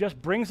 it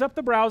just brings up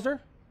the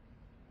browser,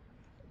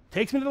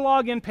 takes me to the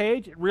login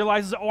page, it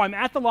realizes, oh, I'm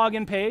at the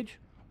login page,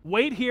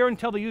 wait here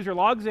until the user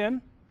logs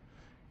in.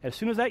 As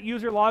soon as that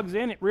user logs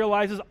in, it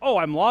realizes, oh,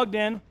 I'm logged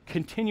in,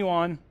 continue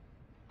on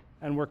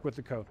and work with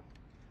the code,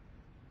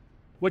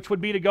 which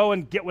would be to go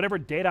and get whatever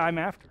data I'm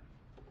after.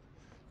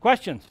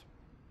 Questions?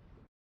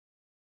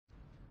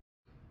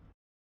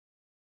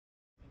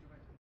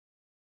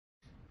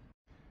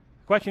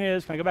 The question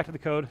is, can I go back to the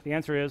code? The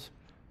answer is,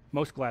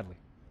 most gladly.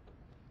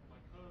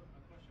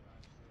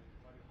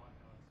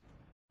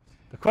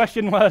 The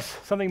question was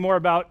something more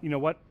about,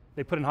 what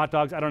they put in hot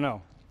dogs. I don't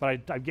know,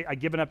 but I've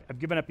given up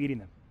eating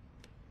them.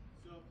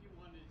 So if you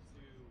wanted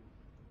to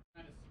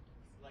kind of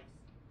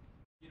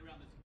get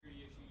around the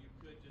security issue, you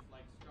could just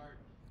start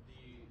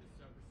the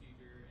sub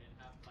procedure and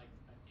have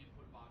an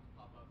input box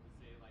pop up and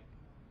say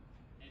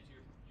enter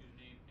your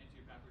username, enter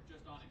your password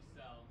just on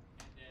Excel,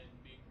 and then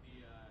make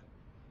the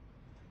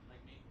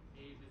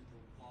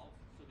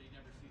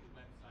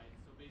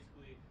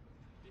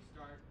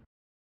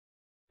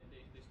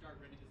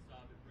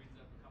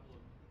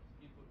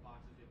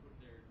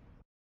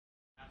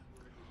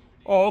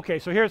Oh, okay.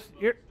 So here's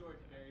Stored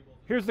variables.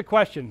 here's the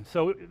question.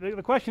 So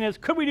the question is,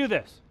 could we do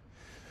this?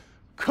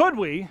 Could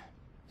we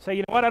say,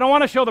 you know what, I don't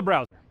want to show the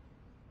browser.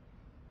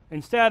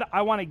 Instead,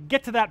 I want to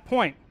get to that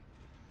point,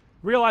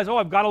 realize, oh,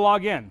 I've got to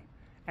log in.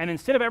 And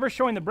instead of ever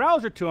showing the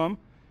browser to them,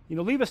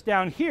 leave us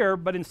down here,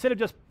 but instead of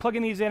just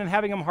plugging these in and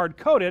having them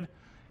hard-coded,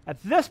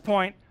 at this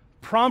point,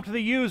 prompt the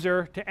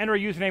user to enter a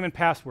username and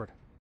password.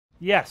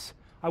 Yes,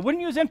 I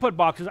wouldn't use input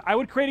boxes. I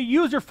would create a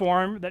user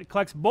form that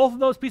collects both of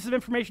those pieces of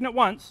information at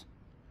once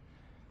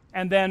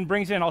and then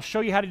brings in. I'll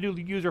show you how to do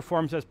the user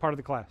forms as part of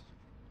the class.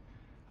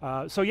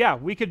 So yeah,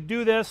 we could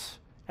do this,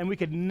 and we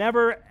could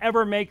never,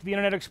 ever make the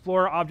Internet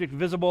Explorer object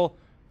visible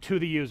to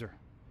the user.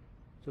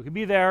 So it could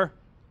be there,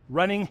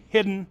 running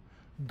hidden,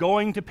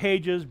 going to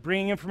pages,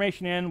 bringing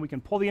information in. We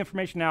can pull the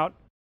information out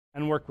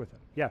and work with it.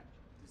 Yeah?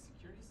 Do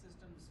security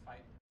systems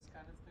fight this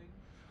kind of thing?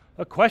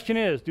 The question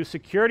is, do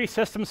security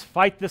systems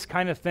fight this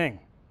kind of thing?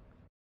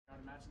 I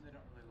would imagine they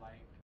don't really like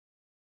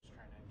just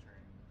trying to enter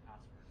in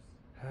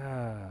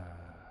passwords.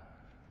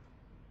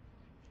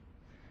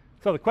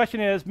 So the question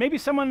is, maybe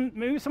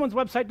someone's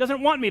website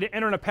doesn't want me to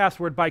enter in a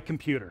password by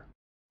computer.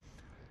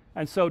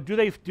 And so do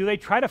they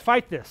try to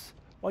fight this?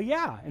 Well,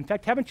 yeah. In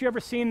fact, haven't you ever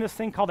seen this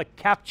thing called a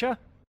CAPTCHA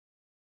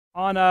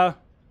on a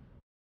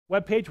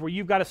web page where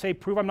you've got to say,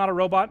 prove I'm not a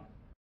robot?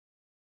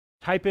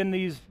 Type in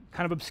these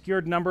kind of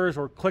obscured numbers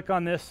or click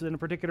on this in a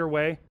particular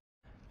way?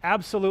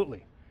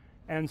 Absolutely.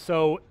 And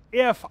so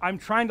if I'm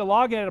trying to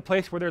log in at a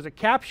place where there's a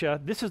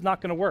CAPTCHA, this is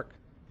not going to work.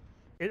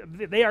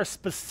 They are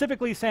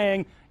specifically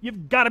saying,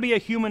 you've got to be a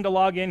human to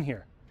log in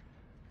here.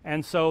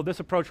 And so this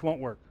approach won't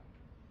work.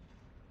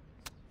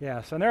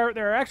 Yes, and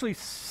there are actually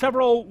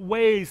several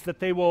ways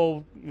that they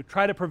will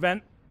try to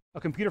prevent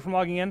a computer from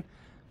logging in.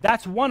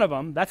 That's one of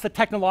them. That's the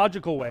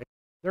technological way.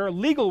 There are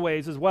legal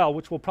ways as well,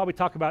 which we'll probably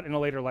talk about in a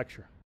later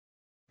lecture.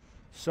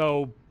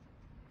 So,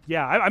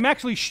 yeah,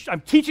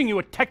 I'm teaching you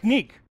a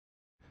technique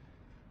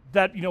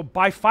that,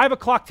 by 5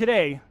 o'clock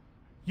today,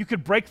 you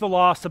could break the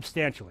law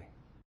substantially,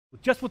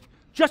 just with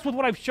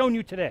what I've shown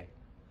you today.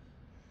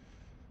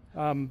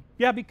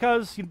 Yeah,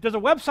 because does a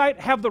website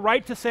have the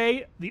right to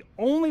say the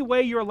only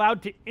way you're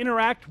allowed to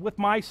interact with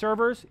my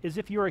servers is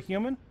if you're a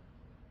human?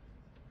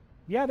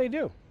 Yeah, they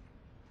do.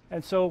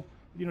 And so,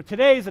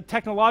 today is a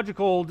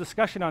technological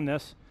discussion on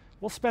this.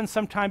 We'll spend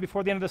some time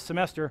before the end of this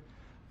semester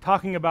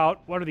talking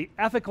about what are the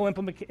ethical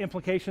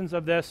implications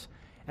of this,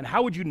 and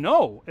how would you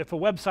know if a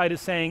website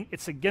is saying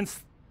it's against,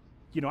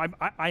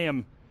 I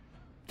am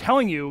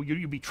telling you,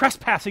 you'd be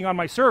trespassing on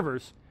my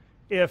servers.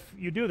 If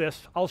you do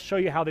this, I'll show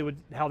you how they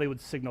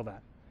would signal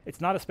that. It's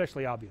not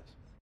especially obvious.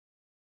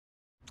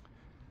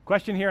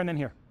 Question here and then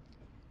here.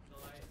 So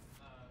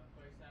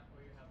for example,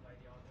 you have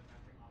the auto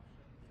mapping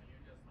option, so you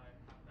just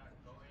have that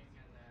going,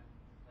 and then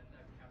when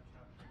that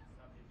CAPTCHA brings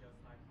up, it just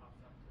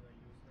pops up to the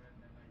user, and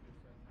then the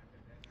user type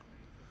it in,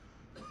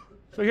 and then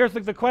So here's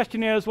the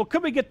question is, well,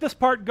 could we get this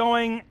part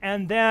going,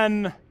 and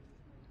then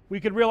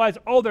we could realize,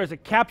 oh, there's a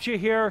CAPTCHA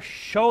here,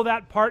 show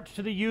that part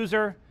to the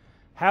user,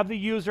 have the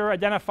user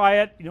identify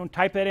it,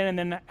 type it in, and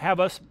then have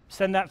us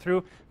send that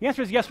through? The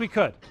answer is yes, we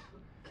could.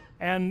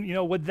 And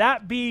would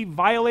that be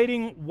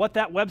violating what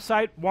that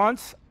website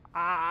wants?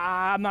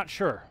 I'm not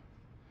sure.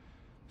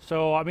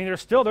 So I mean,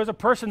 there's a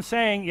person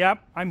saying,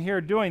 "Yep, I'm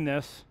here doing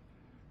this."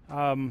 It's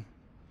going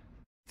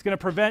to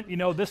prevent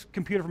this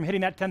computer from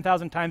hitting that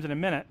 10,000 times in a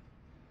minute.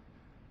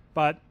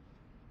 But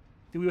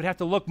we would have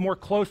to look more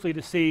closely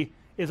to see,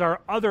 is our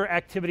other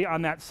activity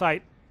on that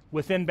site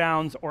within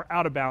bounds or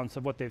out of bounds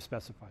of what they've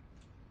specified.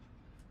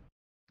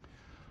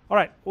 All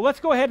right, well, let's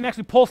go ahead and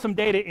actually pull some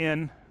data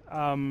in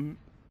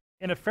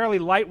a fairly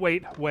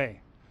lightweight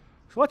way.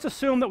 So let's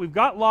assume that we've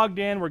got logged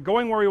in, we're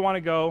going where we want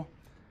to go,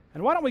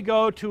 and why don't we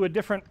go to a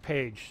different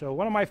page? So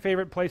one of my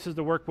favorite places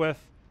to work with.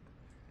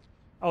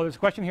 Oh, there's a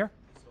question here?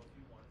 So if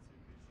you wanted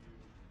to, could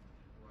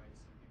you write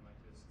something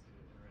like this to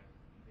interact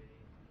with eBay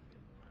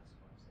in the last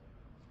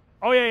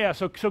website? Oh, yeah.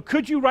 So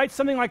could you write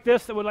something like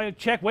this that would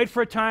check, wait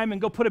for a time, and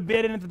go put a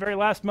bid in at the very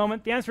last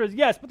moment? The answer is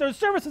yes, but there's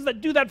services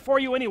that do that for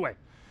you anyway.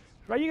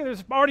 Right?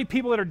 There's already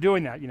people that are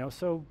doing that,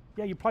 so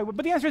yeah, you probably would.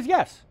 But the answer is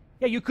yes.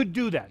 Yeah, you could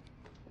do that.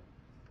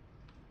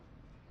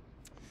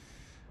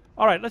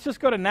 All right, let's just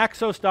go to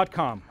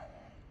naxos.com.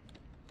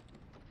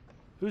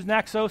 Who's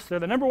Naxos? They're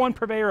the #1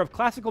 purveyor of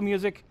classical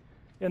music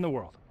in the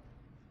world.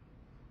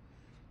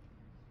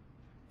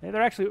 And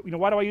they're actually,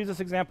 why do I use this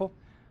example?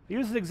 I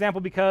use this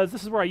example because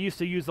this is where I used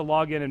to use the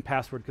login and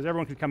password, because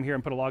everyone could come here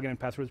and put a login and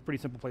password. It's a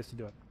pretty simple place to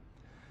do it.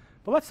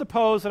 But let's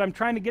suppose that I'm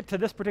trying to get to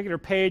this particular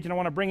page and I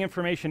want to bring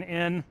information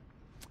in.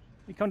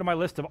 You come to my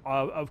list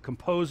of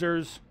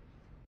composers.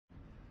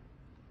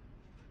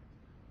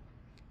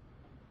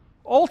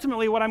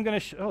 Ultimately, what I'm going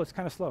to oh, it's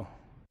kind of slow.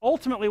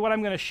 Ultimately, what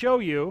I'm going to show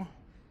you,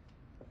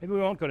 maybe we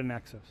won't go to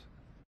Naxos.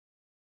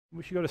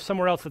 We should go to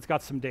somewhere else that's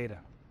got some data.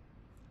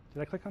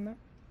 Did I click on that?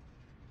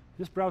 Is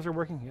this browser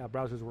working? Yeah,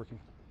 browser's working.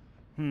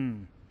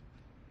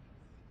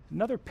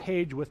 Another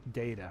page with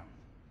data.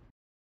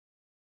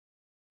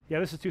 Yeah,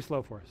 this is too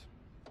slow for us.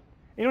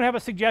 Anyone have a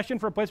suggestion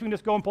for a place we can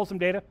just go and pull some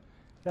data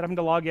without having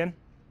to log in?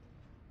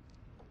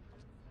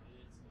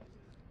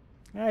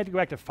 I had to go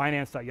back to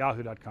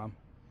finance.yahoo.com.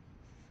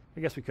 I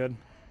guess we could.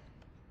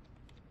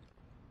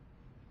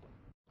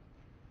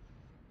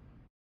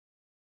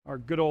 Our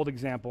good old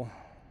example.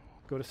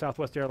 Go to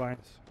Southwest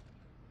Airlines.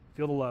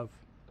 Feel the love.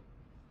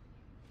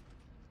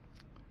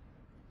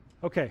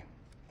 Okay.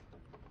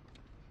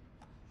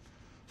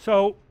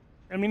 So,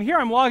 I mean, here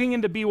I'm logging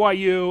into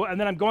BYU, and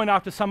then I'm going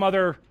off to some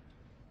other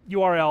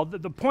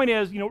URL. The point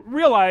is,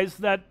 realize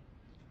that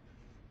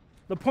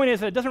the point is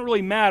that it doesn't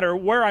really matter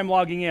where I'm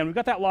logging in. We've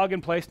got that log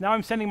in place. Now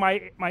I'm sending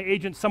my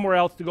agent somewhere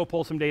else to go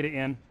pull some data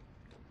in.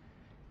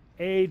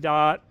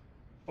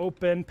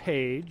 A.open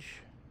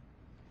page.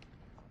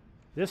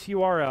 This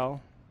URL.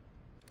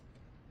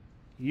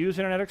 Use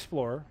Internet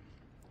Explorer.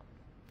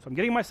 So I'm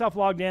getting myself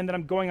logged in, then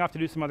I'm going off to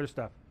do some other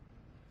stuff.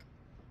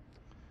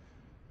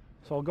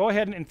 So I'll go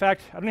ahead and, in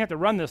fact, I don't have to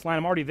run this line.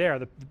 I'm already there.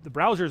 The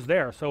browser's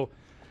there. So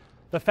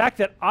the fact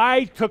that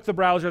I took the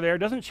browser there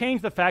doesn't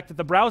change the fact that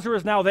the browser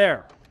is now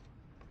there.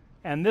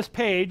 And this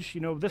page,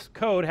 this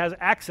code has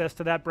access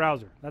to that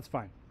browser. That's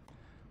fine.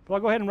 But I'll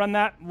go ahead and run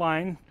that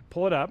line,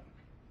 pull it up.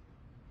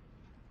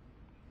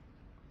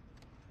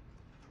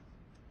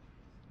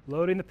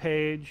 Loading the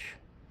page.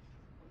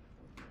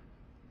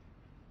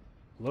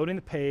 Loading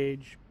the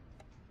page.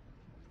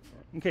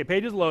 Okay,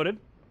 page is loaded.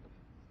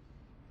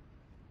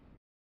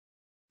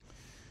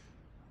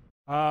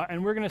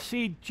 And we're going to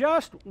see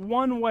just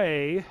one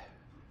way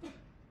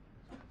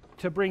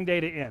to bring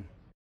data in.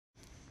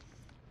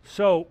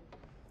 So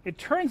it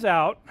turns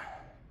out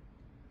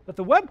that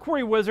the web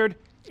query wizard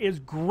is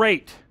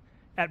great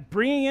at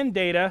bringing in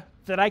data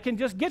that I can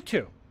just get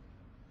to.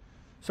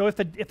 So if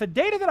the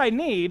data that I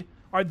need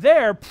are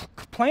there,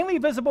 plainly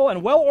visible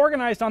and well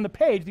organized on the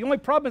page, the only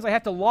problem is I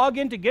have to log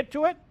in to get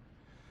to it,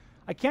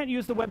 I can't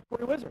use the web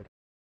query wizard.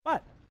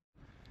 But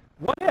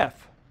what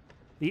if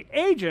the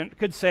agent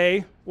could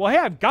say, well, hey,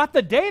 I've got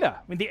the data.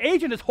 I mean, the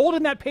agent is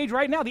holding that page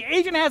right now. The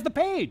agent has the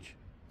page.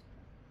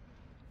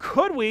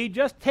 Could we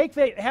just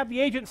have the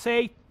agent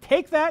say,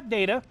 take that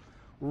data,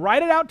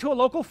 write it out to a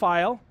local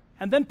file,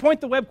 and then point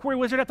the web query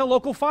wizard at the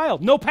local file?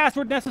 No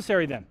password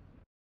necessary then.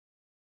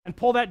 And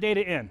pull that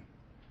data in.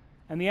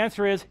 And the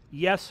answer is,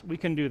 yes, we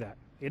can do that.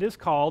 It is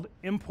called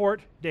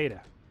import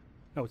data.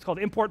 No, it's called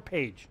import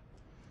page.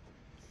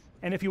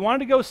 And if you wanted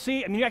to go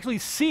see, you actually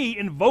see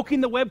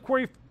invoking the web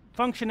query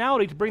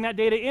functionality to bring that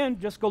data in,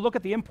 just go look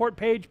at the import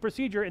page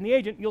procedure in the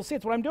agent. You'll see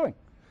it's what I'm doing.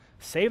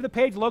 Save the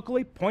page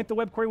locally, point the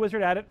web query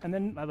wizard at it, and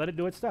then I let it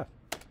do its stuff.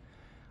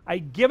 I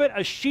give it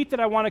a sheet that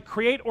I want to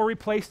create or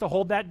replace to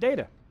hold that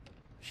data.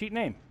 Sheet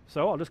name.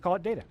 So I'll just call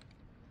it data.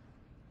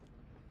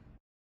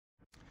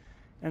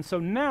 And so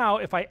now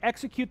if I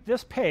execute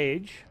this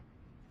page,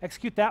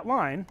 execute that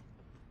line,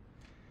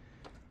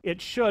 it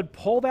should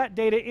pull that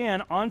data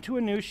in onto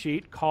a new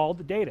sheet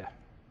called data.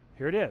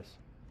 Here it is.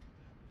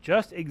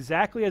 Just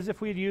exactly as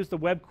if we had used the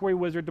web query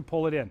wizard to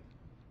pull it in.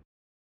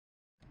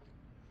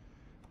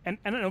 And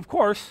of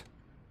course,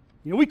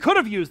 we could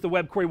have used the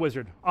web query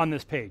wizard on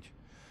this page.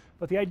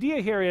 But the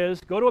idea here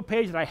is go to a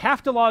page that I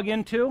have to log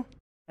into,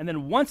 and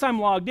then once I'm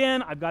logged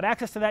in, I've got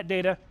access to that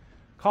data,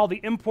 call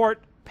the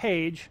import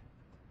page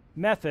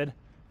method,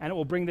 and it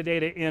will bring the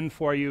data in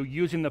for you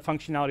using the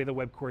functionality of the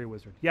web query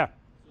wizard. Yeah?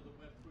 So the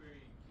web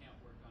query can't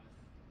work on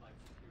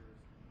secure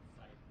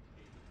site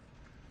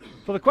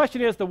pages? So the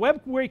question is, the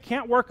web query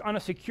can't work on a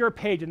secure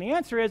page, and the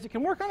answer is it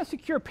can work on a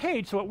secure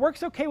page, so it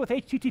works okay with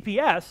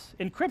HTTPS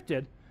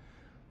encrypted,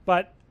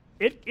 but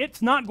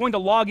it's not going to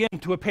log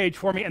into a page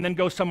for me and then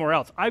go somewhere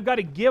else. I've got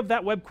to give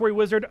that web query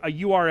wizard a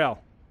URL.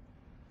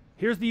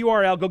 Here's the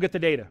URL, go get the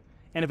data.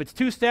 And if it's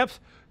 2 steps,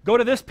 go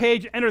to this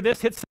page, enter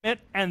this, hit submit,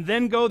 and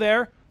then go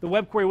there, the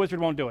web query wizard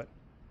won't do it.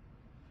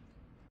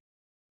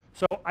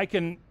 So I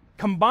can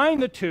combine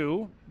the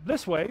two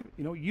this way,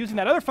 using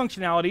that other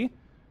functionality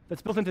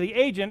that's built into the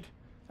agent,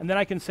 and then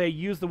I can say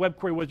use the web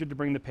query wizard to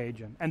bring the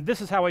page in. And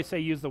this is how I say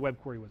use the web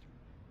query wizard.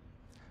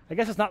 I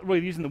guess it's not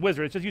really using the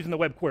wizard, it's just using the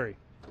web query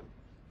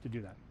to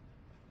do that.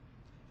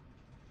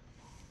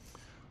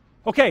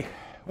 Okay,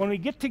 when we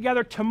get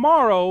together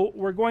tomorrow,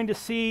 we're going to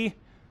see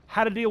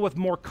how to deal with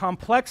more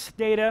complex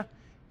data,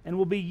 and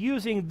we'll be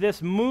using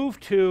this move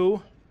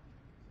to,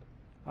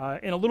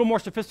 in a little more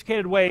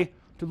sophisticated way,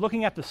 to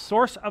looking at the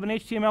source of an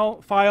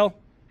HTML file,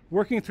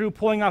 working through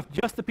pulling off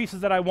just the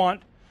pieces that I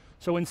want.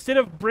 So instead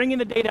of bringing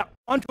the data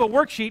onto a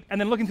worksheet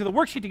and then looking through the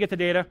worksheet to get the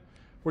data,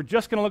 we're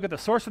just going to look at the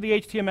source of the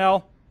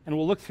HTML, and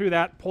we'll look through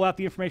that, pull out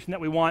the information that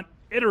we want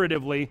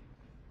iteratively,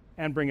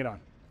 and bring it on.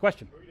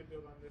 Question? Are we going to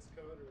build on this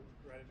code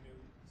or write a new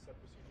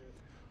sub-procedure?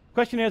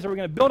 Question is, are we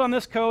going to build on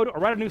this code or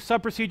write a new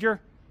sub-procedure?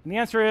 And the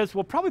answer is,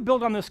 we'll probably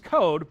build on this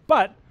code,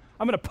 but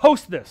I'm going to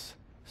post this.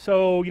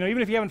 So,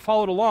 even if you haven't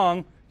followed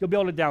along, you'll be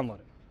able to download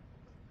it.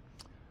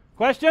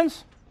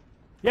 Questions?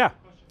 Yeah?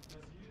 Question. As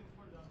you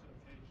imported onto the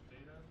page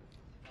data,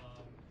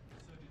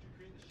 so did you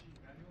create the sheet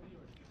manually,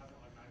 or did you have it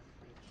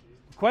automatically create the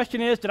sheet? The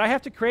question is, did I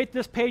have to create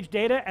this page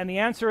data? And the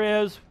answer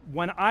is,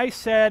 when I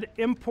said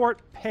import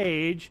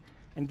page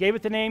and gave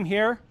it the name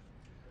here,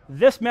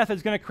 this method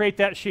is going to create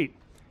that sheet.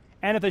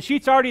 And if the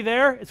sheet's already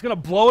there, it's going to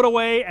blow it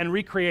away and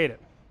recreate it.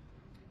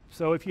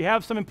 So if you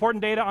have some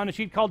important data on a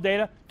sheet called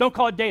data, don't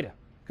call it data,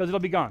 because it'll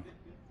be gone.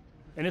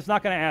 And it's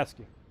not going to ask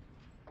you.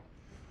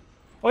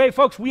 Okay,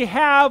 folks, we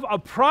have a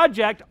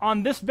project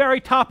on this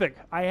very topic.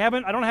 I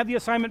don't have the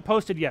assignment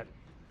posted yet.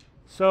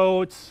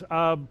 So it's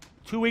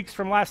 2 weeks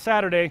from last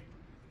Saturday.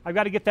 I've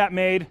got to get that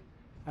made.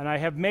 And I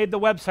have made the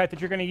website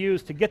that you're going to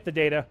use to get the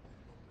data.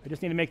 I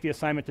just need to make the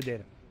assignment to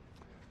data.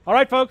 All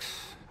right, folks,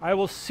 I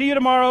will see you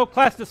tomorrow.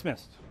 Class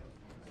dismissed.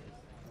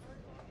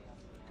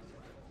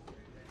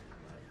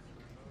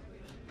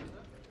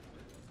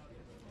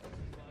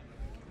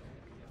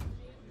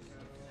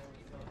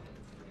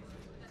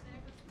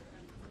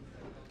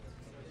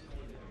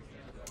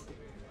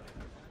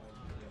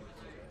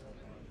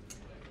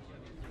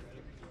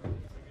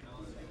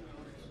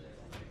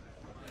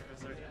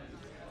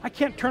 I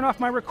can't turn off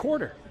my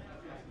recorder.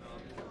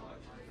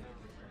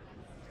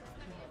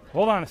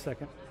 Hold on a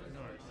second.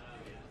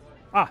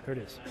 Ah, there it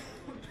is.